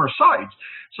customer sites.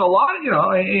 So a lot of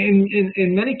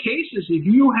in many cases, if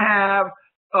you have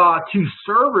to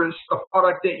service a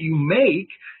product that you make,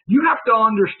 you have to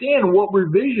understand what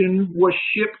revision was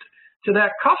shipped to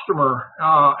that customer,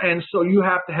 and so you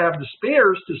have to have the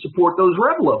spares to support those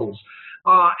rev levels.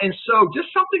 And so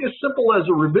just something as simple as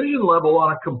a revision level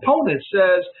on a component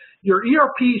says your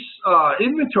ERP's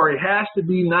inventory has to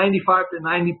be 95 to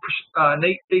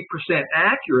 98%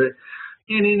 accurate.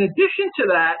 And in addition to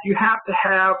that, you have to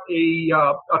have a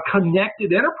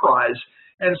connected enterprise.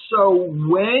 And so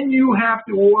when you have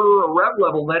to order a rev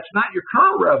level that's not your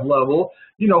current rev level,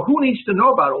 who needs to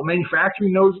know about it? Well,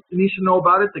 manufacturing needs to know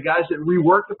about it. The guys that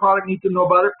rework the product need to know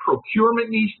about it. Procurement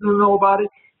needs to know about it.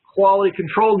 Quality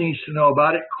control needs to know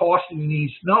about it. Costing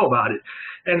needs to know about it.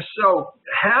 And so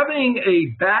having a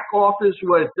back office,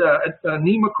 what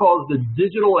Nima calls the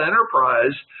digital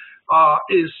enterprise,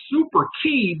 is super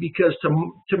key, because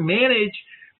to manage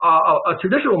a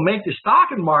traditional make-to-stock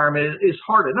environment is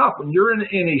hard enough. When you're in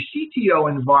a CTO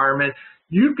environment,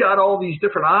 you've got all these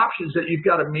different options that you've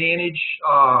got to manage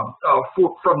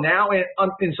from now and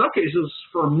in some cases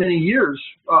for many years,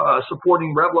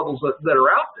 supporting rev levels that are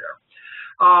out there.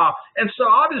 And so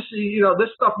obviously, this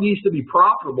stuff needs to be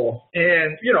profitable,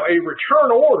 and, a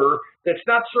return order that's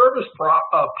not serviced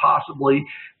properly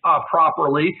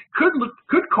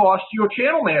could cost you a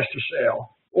channel master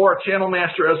sale or a channel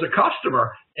master as a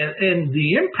customer. And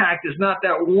the impact is not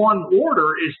that one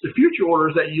order, it's the future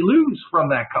orders that you lose from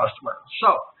that customer.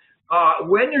 So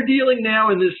when you're dealing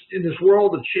now in this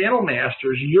world of channel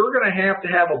masters, you're going to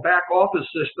have a back office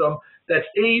system that's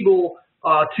able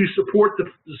to support the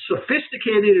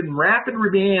sophisticated and rapid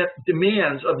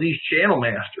demands of these channel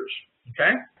masters,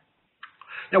 okay?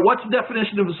 Now, what's the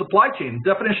definition of a supply chain?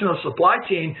 The definition of supply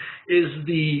chain is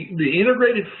the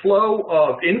integrated flow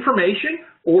of information.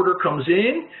 Order comes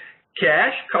in,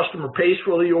 cash, customer pays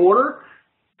for the order,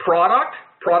 product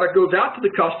goes out to the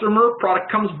customer,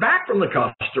 product comes back from the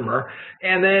customer,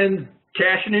 and then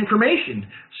cash and information.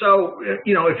 So,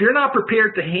 if you're not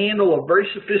prepared to handle a very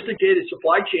sophisticated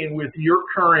supply chain with your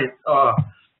current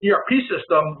ERP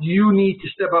system, you need to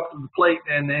step up to the plate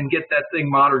and get that thing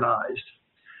modernized.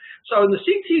 So in the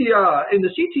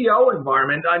CTO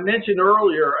environment, I mentioned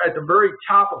earlier at the very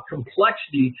top of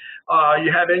complexity,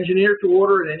 you have engineer to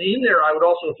order, and in there I would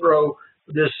also throw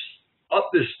this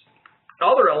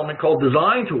other element called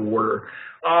design to order.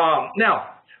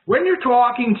 Now, when you're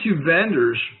talking to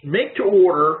vendors, make to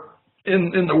order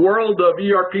in the world of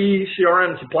ERP, CRM,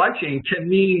 and supply chain can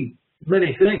mean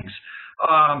many things.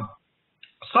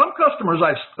 Some customers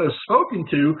I've spoken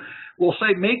to will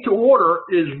say make to order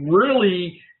is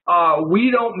really,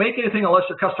 we don't make anything unless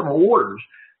the customer orders.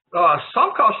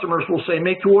 Some customers will say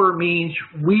make to order means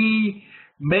we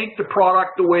make the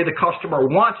product the way the customer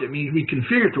wants it, means we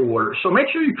configure to order. So make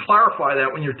sure you clarify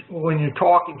that when you're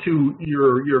talking to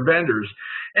your vendors.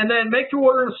 And then make to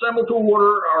order and assemble to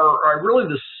order are really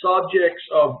the subjects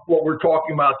of what we're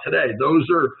talking about today. Those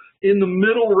are in the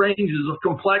middle ranges of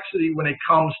complexity when it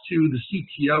comes to the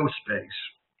CTO space.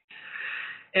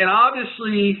 And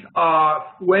obviously,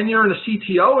 when you're in a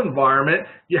CTO environment,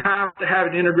 you have to have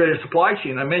an integrated supply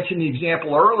chain. I mentioned the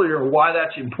example earlier of why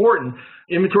that's important.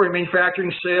 Inventory,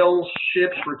 manufacturing, sales,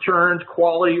 ships, returns,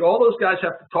 quality, all those guys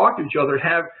have to talk to each other and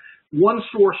have one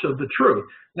source of the truth.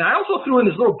 Now, I also threw in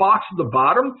this little box at the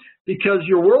bottom because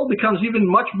your world becomes even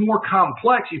much more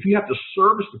complex if you have to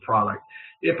service the product.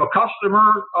 If a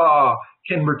customer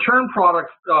can return product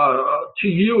to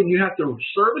you and you have to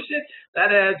service it,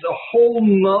 that adds a whole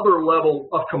nother level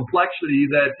of complexity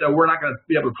that we're not going to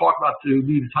be able to talk about due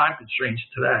to time constraints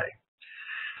today.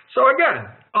 So again,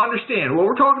 understand, what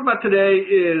we're talking about today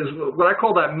is what I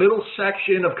call that middle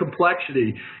section of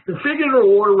complexity. Configure to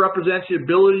order represents the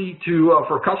ability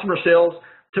for customer sales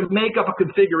to make up a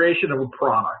configuration of a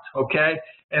product, okay?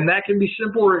 And that can be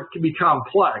simple or it can be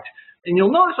complex. And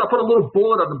you'll notice I put a little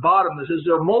bullet on the bottom that says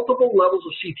there are multiple levels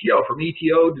of CTO, from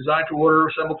ETO, design to order,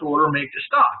 assemble to order, make to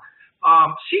stock.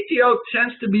 CTO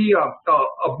tends to be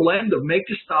a blend of make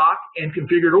to stock and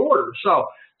configure to order. So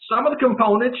some of the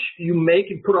components you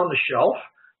make and put on the shelf,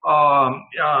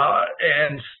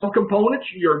 and some components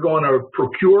you're going to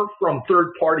procure from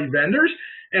third-party vendors,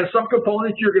 and some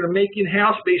components you're going to make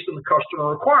in-house based on the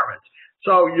customer requirements.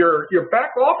 So your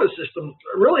back office system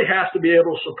really has to be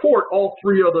able to support all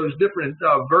three of those different,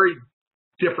 very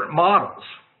different models.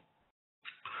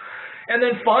 And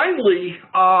then finally,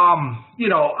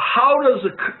 how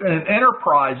does an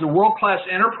enterprise, a world-class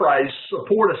enterprise,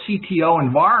 support a CTO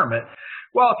environment?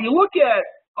 Well, if you look at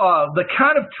the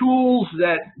kind of tools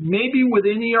that may be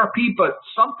within ERP, but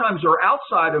sometimes are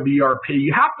outside of ERP,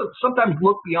 you have to sometimes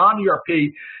look beyond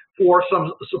ERP for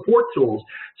some support tools.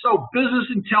 So business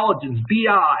intelligence,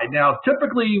 BI. Now,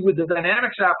 typically with the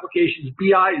Dynamics applications,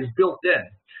 BI is built in.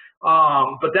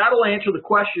 But that'll answer the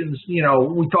questions, we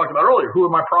talked about earlier. Who are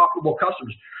my profitable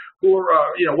customers? Who are,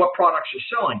 what products are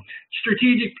selling?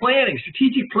 Strategic planning.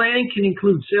 Strategic planning can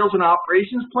include sales and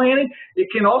operations planning. It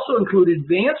can also include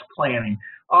advanced planning.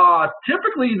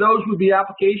 Typically, those would be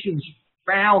applications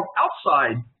found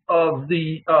outside of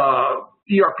the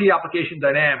ERP application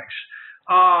Dynamics.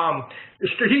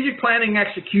 Strategic planning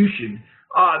execution.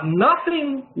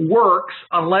 Nothing works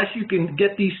unless you can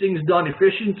get these things done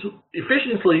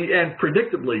efficiently and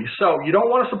predictably. So you don't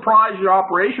want to surprise your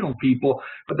operational people,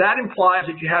 but that implies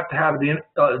that you have to have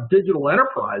the digital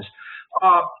enterprise.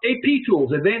 AP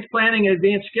tools, advanced planning, and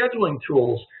advanced scheduling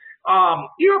tools.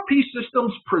 ERP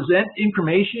systems present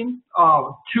information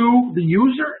to the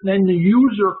user, and then the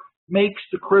user makes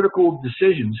the critical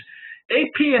decisions.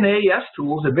 AP and AS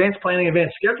tools, advanced planning,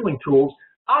 advanced scheduling tools,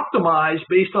 optimize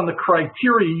based on the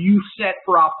criteria you set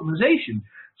for optimization.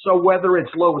 So whether it's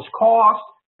lowest cost,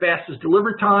 fastest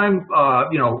delivery time,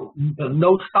 no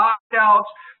stockouts,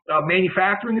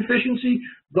 manufacturing efficiency,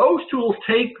 those tools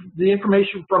take the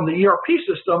information from the ERP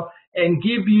system and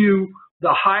give you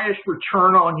the highest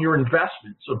return on your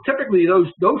investment. So typically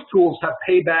those tools have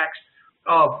paybacks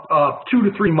of 2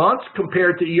 to 3 months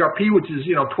compared to ERP, which is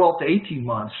 12 to 18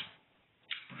 months.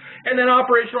 And then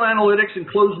operational analytics and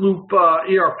closed loop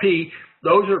ERP,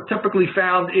 those are typically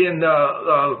found in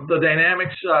the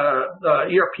Dynamics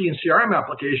ERP and CRM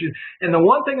application. And the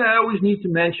one thing I always need to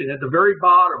mention at the very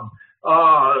bottom,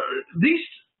 these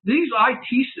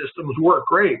IT systems work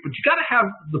great, but you got to have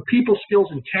the people skills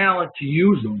and talent to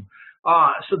use them.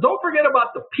 So don't forget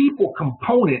about the people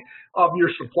component of your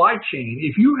supply chain.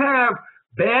 If you have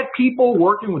bad people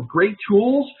working with great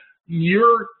tools,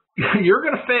 you're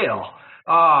going to fail.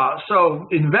 So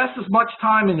invest as much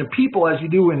time in the people as you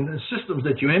do in the systems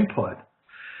that you input.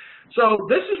 So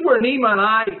this is where Nima and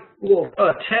I will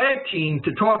tag team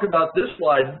to talk about this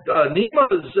slide.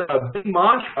 Nima's big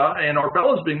mantra and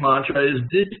Arbella's big mantra is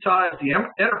digitize the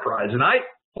enterprise, and I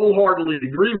wholeheartedly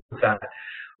agree with that.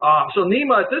 So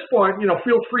Nima, at this point,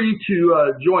 feel free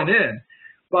to join in.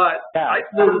 But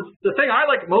the thing I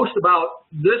like most about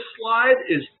this slide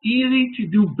is easy to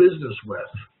do business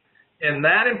with, and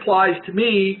that implies to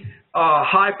me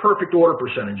high perfect order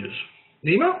percentages.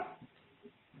 Nima?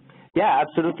 Yeah,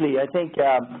 absolutely. I think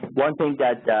one thing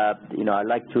that I'd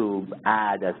like to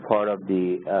add as part of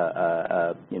the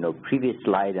previous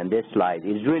slide and this slide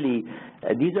is really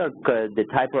these are the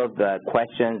type of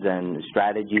questions and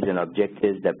strategies and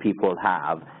objectives that people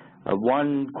have.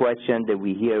 One question that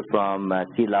we hear from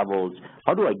C-levels: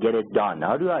 how do I get it done?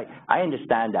 How do I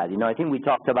understand that? I think we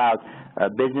talked about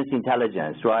business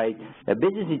intelligence, right?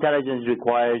 Business intelligence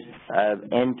requires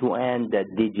end-to-end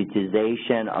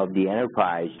digitization of the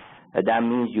enterprise. That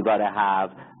means you got to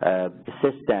have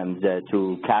systems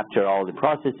to capture all the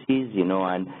processes,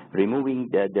 and removing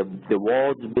the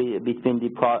walls between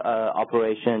the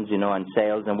operations, and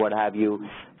sales and what have you.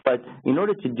 But in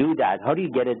order to do that, how do you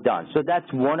get it done? So that's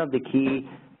one of the key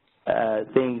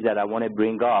things that I want to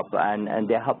bring up. And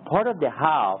part of the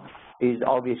how is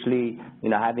obviously,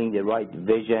 having the right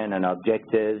vision and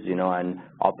objectives, and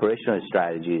operational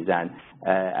strategies.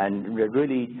 And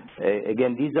really,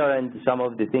 again, these aren't some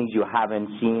of the things you haven't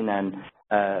seen and,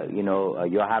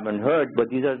 you haven't heard, but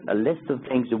these are a list of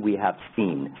things that we have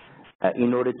seen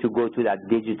in order to go to that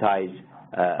digitized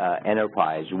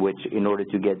enterprise, which in order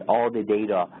to get all the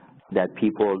data that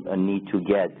people need to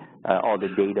get, all the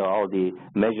data, all the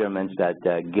measurements that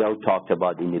Gil talked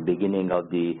about in the beginning of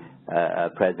the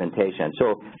presentation.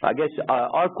 So I guess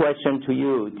our question to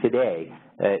you today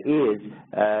is,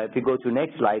 if you go to the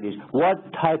next slide, is what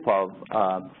type of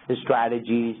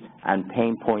strategies and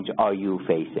pain points are you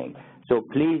facing? So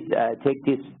please take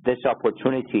this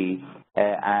opportunity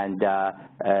and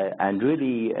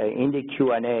really in the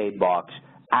Q&A box,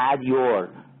 add your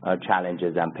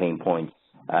challenges and pain points.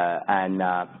 And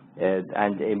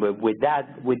with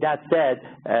that said,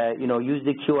 use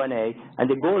the Q&A, and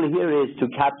the goal here is to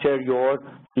capture your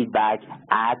feedback,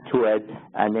 add to it,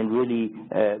 and then really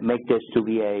make this to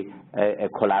be a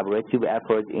collaborative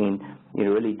effort in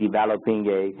really developing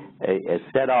a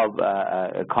set of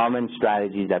common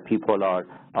strategies that people are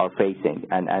facing.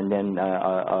 And then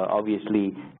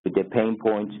obviously with the pain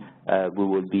points, we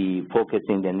will be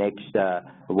focusing the next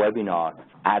webinar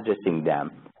addressing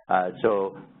them.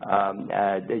 So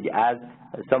as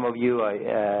some of you,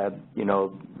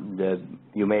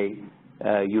 you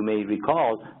may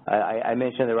recall, I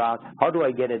mentioned around how do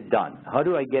I get it done? How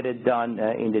do I get it done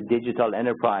in the digital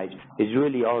enterprise is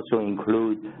really also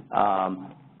include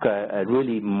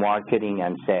really marketing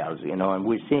and sales, and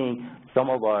we're seeing some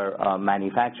of our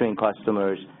manufacturing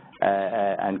customers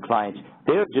and clients,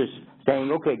 they're just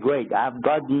saying, okay, great, I've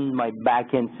gotten my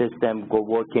back-end system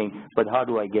working, but how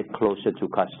do I get closer to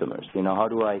customers? How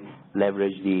do I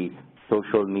leverage the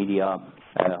social media?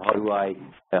 How do I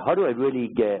really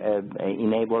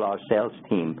enable our sales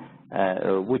team,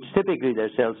 which typically their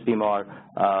sales team are,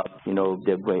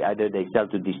 either they sell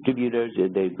to distributors,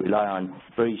 they rely on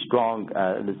very strong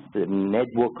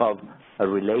network of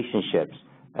relationships.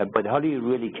 But how do you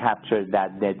really capture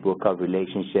that network of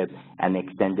relationship and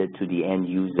extend it to the end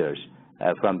users,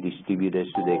 from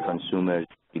distributors to the consumers,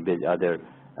 to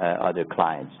other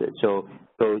clients? So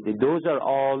those are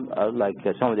all like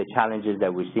some of the challenges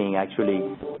that we're seeing. Actually,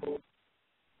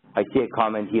 I see a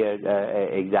comment here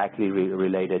exactly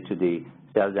related to the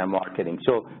sales and marketing.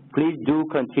 So please do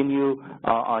continue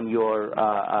on your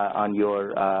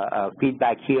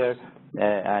feedback here,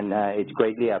 and it's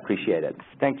greatly appreciated.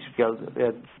 Thanks, Gil.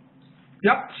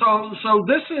 Yep. So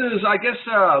this is, I guess,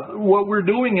 what we're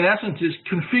doing in essence is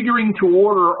configuring to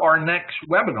order our next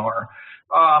webinar.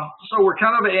 So we're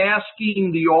kind of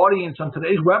asking the audience on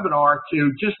today's webinar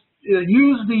to just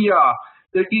use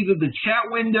either the chat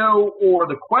window or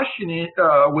the question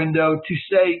window to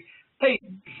say, hey,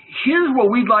 here's what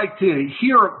we'd like to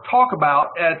talk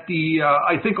about at the,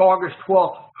 I think, August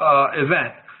 12th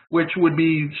event, which would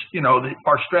be,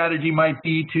 our strategy might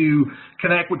be to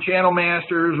connect with channel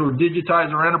masters or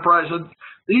digitize our enterprise. So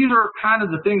these are kind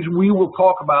of the things we will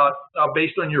talk about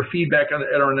based on your feedback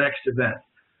at our next event.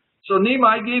 So Nima,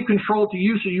 I gave control to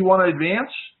you, so you want to advance?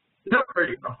 Yep, there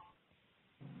you go.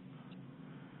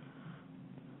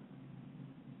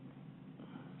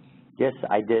 Yes,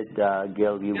 I did,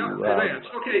 Gil. Advance.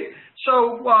 Okay.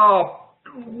 So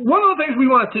one of the things we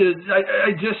wanted to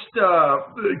just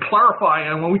clarify,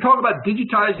 and when we talk about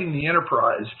digitizing the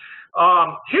enterprise,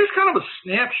 here's kind of a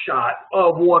snapshot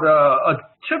of what a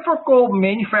typical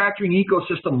manufacturing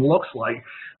ecosystem looks like.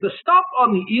 The stuff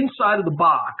on the inside of the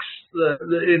box,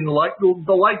 in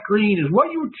the light green, is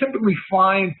what you would typically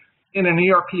find in an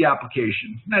ERP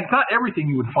application. Now, it's not everything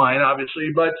you would find,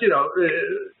 obviously, but you know,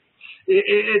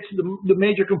 it's the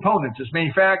major components. It's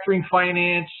manufacturing,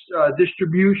 finance,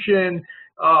 distribution,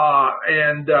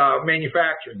 and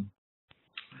manufacturing.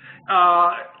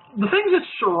 The things that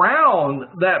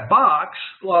surround that box,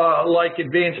 like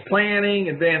advanced planning,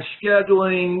 advanced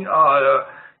scheduling,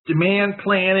 demand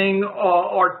planning,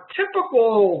 are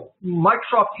typical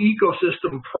Microsoft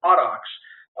ecosystem products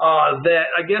that,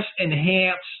 I guess,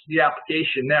 enhance the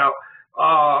application. Now,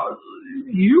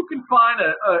 you can find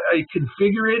a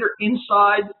configurator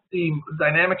inside the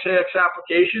Dynamics AX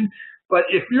application, but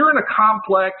if you're in a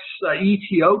complex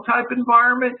ETO type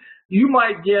environment, you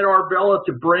might get Arbella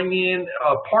to bring in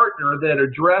a partner that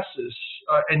addresses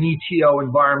an ETO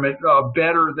environment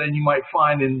better than you might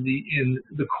find in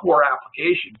the core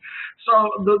application.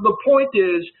 So the point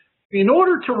is, in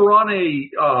order to run a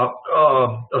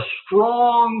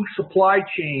strong supply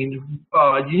chain,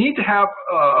 you need to have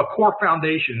a core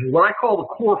foundation, what I call the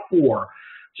core four.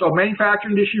 So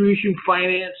manufacturing, distribution,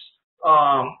 finance,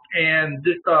 and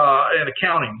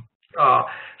accounting.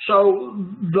 So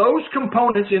those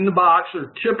components in the box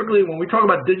are typically, when we talk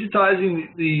about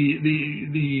digitizing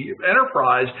the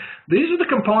enterprise, these are the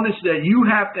components that you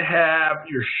have to have,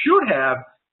 you should have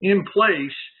in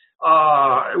place,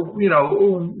 you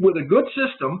know, with a good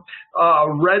system,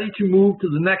 ready to move to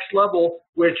the next level,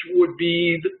 which would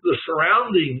be the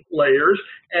surrounding layers,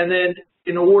 and then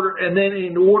in order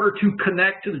to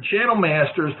connect to the channel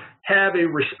masters, have a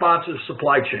responsive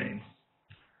supply chain.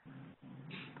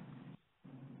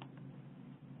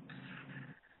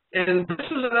 And this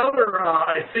is another,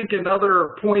 I think,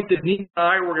 another point that Nima and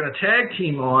I were going to tag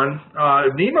team on.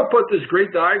 Nima put this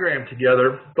great diagram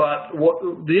together, but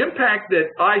the impact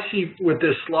that I see with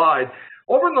this slide,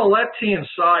 over on the left-hand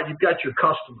side, you've got your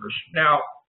customers. Now,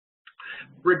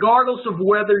 regardless of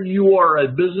whether you are a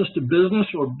business-to-business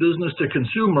or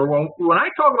business-to-consumer, when I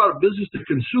talk about a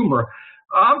business-to-consumer,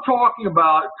 I'm talking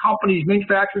about companies,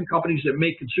 manufacturing companies that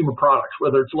make consumer products,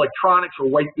 whether it's electronics or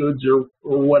white goods or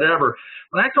whatever.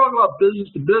 When I talk about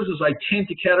business to business, I tend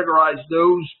to categorize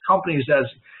those companies as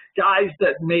guys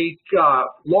that make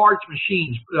large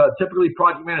machines, typically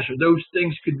project management. Those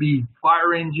things could be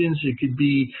fire engines, it could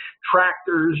be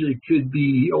tractors, it could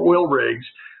be oil rigs.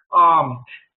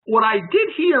 What I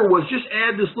did here was just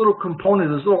add this little component,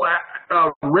 this little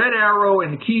red arrow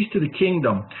and the keys to the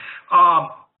kingdom.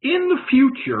 In the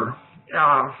future,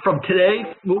 from today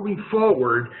moving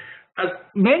forward,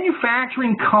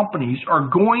 manufacturing companies are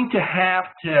going to have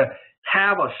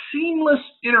a seamless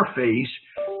interface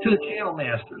to the channel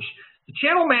masters. The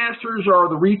channel masters are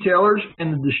the retailers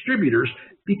and the distributors,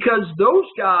 because those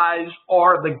guys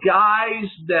are the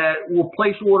guys that will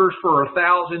place orders for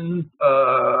 1,000,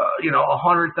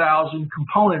 100,000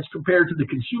 components compared to the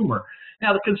consumer.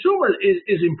 Now, the consumer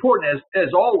is important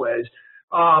as always.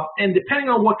 And depending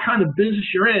on what kind of business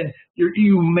you're in,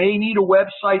 you may need a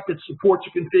website that supports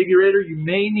a configurator. You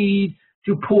may need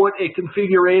to put a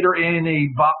configurator in a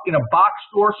box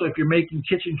store. So if you're making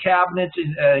kitchen cabinets,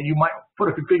 you might put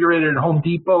a configurator in Home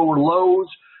Depot or Lowe's.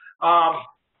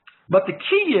 But the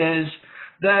key is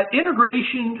that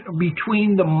integration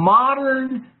between the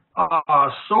modern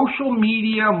social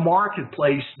media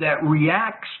marketplace that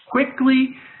reacts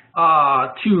quickly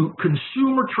to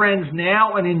consumer trends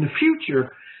now and in the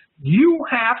future, you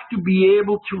have to be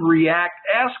able to react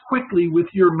as quickly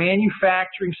with your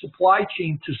manufacturing supply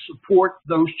chain to support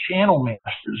those channel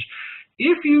masters.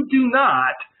 If you do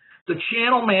not, the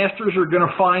channel masters are going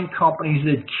to find companies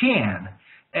that can.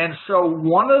 And so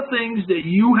one of the things that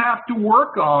you have to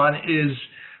work on is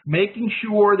making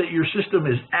sure that your system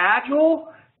is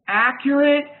agile,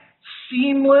 accurate,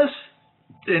 seamless,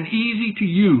 and easy to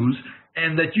use,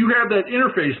 and that you have that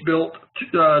interface built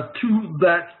to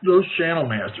those channel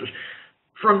masters.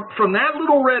 From that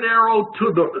little red arrow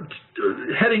to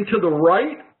heading to the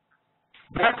right,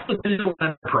 that's the digital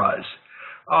enterprise.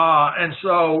 And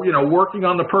so, working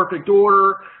on the perfect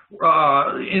order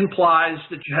implies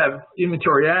that you have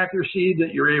inventory accuracy,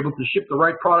 that you're able to ship the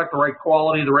right product, the right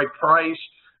quality, the right price,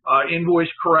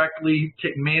 invoice correctly,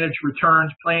 manage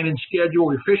returns, plan and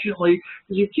schedule efficiently.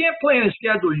 Because you can't plan and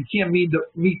schedule, you can't meet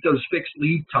those fixed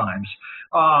lead times.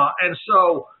 And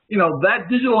so, that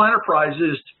digital enterprise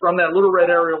is from that little red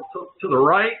arrow to the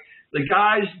right. The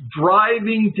guys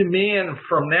driving demand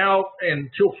from now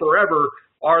until forever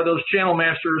are those channel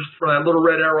masters for that little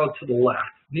red arrow to the left.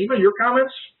 Nima, your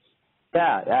comments?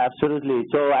 Yeah, absolutely.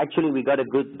 So actually, we got a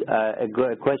good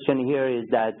question here. Is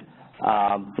that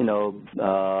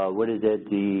what is it?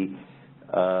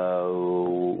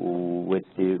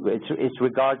 It's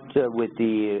regards with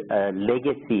the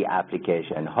legacy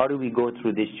application. How do we go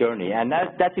through this journey? And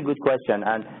that's a good question.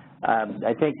 And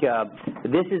I think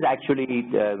this is actually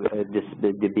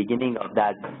the beginning of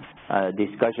that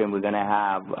discussion we're going to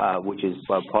have, which is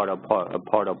part of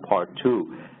part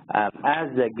two. As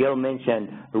Gil mentioned,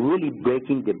 really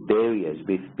breaking the barriers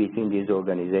between these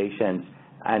organizations.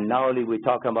 And not only we're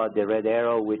talking about the red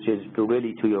arrow, which is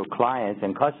really to your clients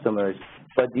and customers,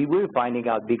 but we're finding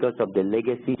out because of the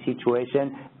legacy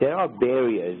situation, there are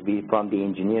barriers from the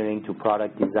engineering to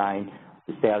product design,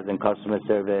 to sales and customer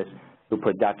service, to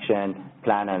production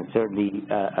plan, and certainly,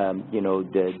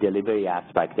 the delivery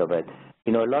aspect of it.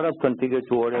 A lot of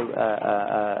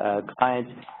configure-to-order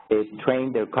clients, they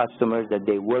train their customers that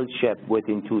they will ship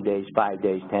within 2 days, 5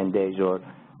 days, 10 days, or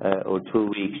 2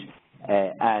 weeks.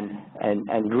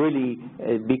 And really,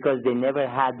 because they never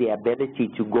had the ability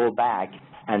to go back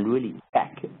and really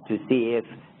check to see if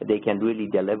they can really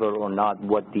deliver or not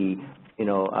what the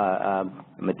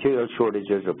material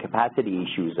shortages or capacity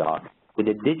issues are. With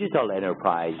a digital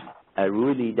enterprise,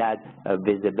 really that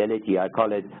visibility, I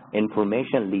call it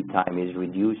information lead time, is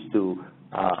reduced to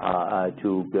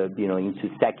into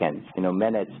seconds,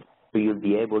 minutes. So you'll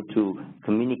be able to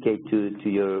communicate to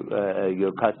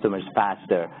your customers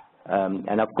faster.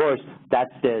 And of course,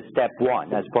 that's the step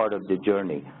one as part of the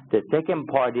journey. The second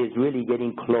part is really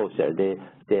getting closer. The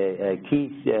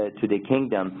keys to the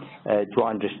kingdom to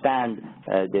understand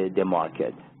the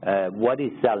market. What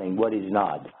is selling, what is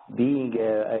not. Being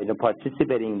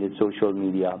participating in the social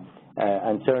media,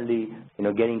 and certainly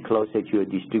getting closer to your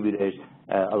distributors.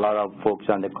 A lot of folks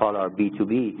on the call are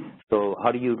B2B. So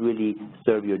how do you really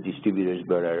serve your distributors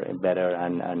better and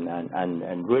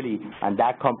really, and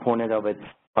that component of it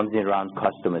comes in around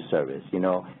customer service,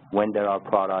 when there are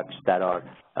products that are,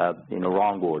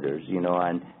 wrong orders,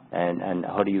 and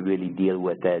how do you really deal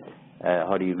with it?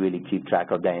 How do you really keep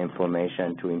track of that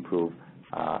information to improve?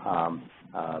 So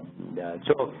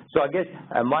I guess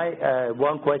my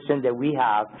one question that we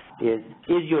have is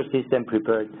your system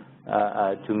prepared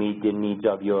to meet the needs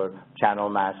of your channel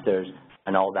masters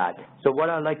and all that? So what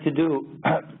I'd like to do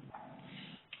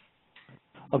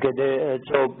Okay,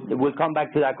 so we'll come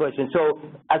back to that question. So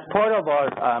as part of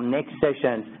our next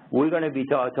session, we're going to be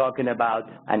talking about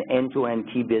an end-to-end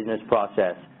key business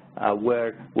process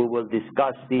where we will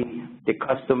discuss the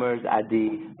customers at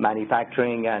the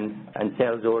manufacturing and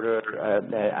sales order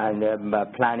and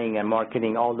planning and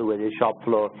marketing all the way to the shop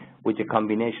floor with a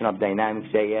combination of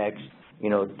Dynamics AX,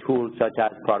 tools such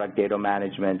as product data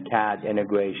management, CAD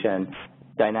integration,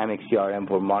 Dynamics CRM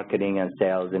for marketing and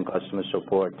sales and customer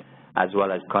support, as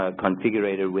well as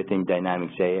configurator within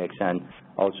Dynamics AX and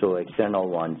also external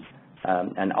ones,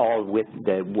 and all we're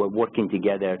working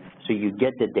together so you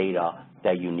get the data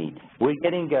that you need. We're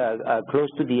getting close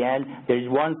to the end. There's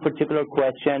one particular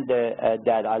question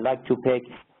that I'd like to pick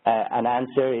an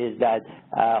answer is that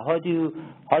how to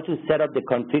set up the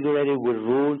configurator with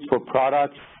rules for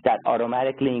products that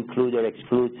automatically include or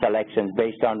exclude selections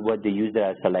based on what the user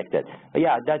has selected.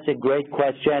 Yeah, that's a great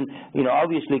question.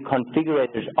 Obviously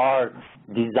configurators are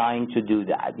designed to do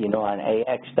that. And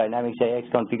Dynamics AX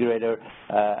configurator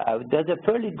does a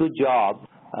fairly good job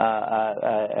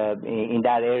in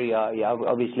that area.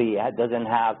 Obviously, it doesn't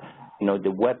have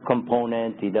the web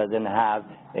component. It doesn't have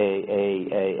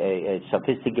a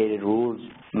sophisticated rules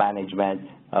management,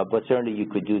 but certainly you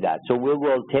could do that. So we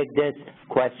will take this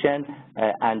question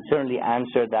and certainly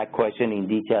answer that question in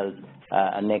detail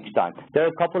next time. There are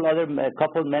a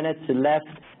couple minutes left.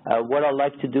 What I'd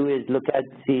like to do is look at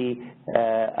if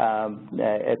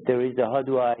there is how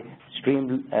do I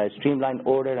streamline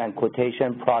order and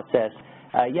quotation process.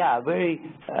 Yeah, very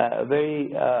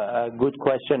good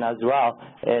question as well.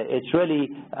 It's really,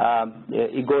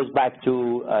 it goes back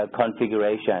to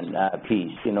configuration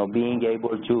piece, being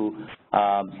able to,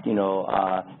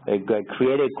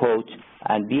 create a quote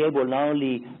and be able not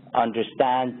only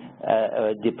understand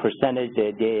the percentage,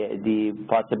 the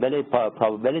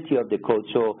probability of the quote,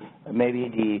 so maybe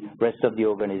the rest of the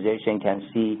organization can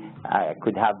see,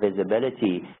 could have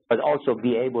visibility, but also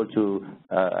be able to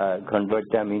convert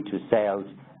them into sales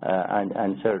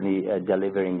and certainly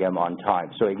delivering them on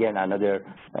time. So again, another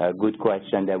good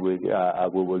question that we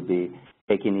will be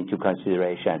taking into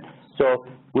consideration. So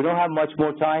we don't have much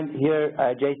more time here,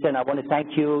 Jason. I want to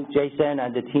thank you, Jason,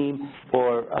 and the team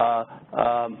for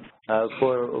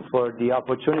the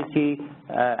opportunity.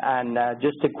 And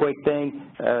just a quick thing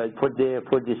for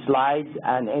the slides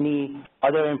and any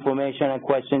other information and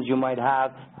questions you might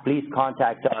have, please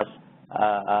contact us.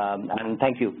 And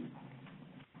thank you.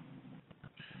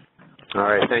 All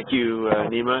right. Thank you,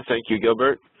 Nima. Thank you,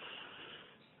 Gilbert.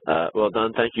 Well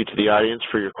done. Thank you to the audience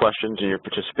for your questions and your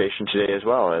participation today as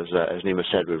well. As Nima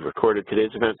said, we've recorded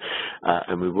today's event,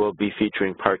 and we will be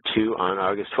featuring part 2 on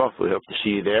August 12th. We hope to see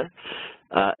you there.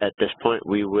 At this point,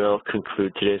 we will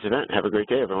conclude today's event. Have a great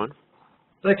day, everyone.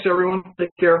 Thanks, everyone. Take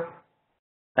care.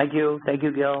 Thank you. Thank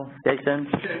you, Gil. Jason.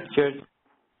 Okay. Cheers.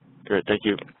 Great. Thank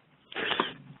you.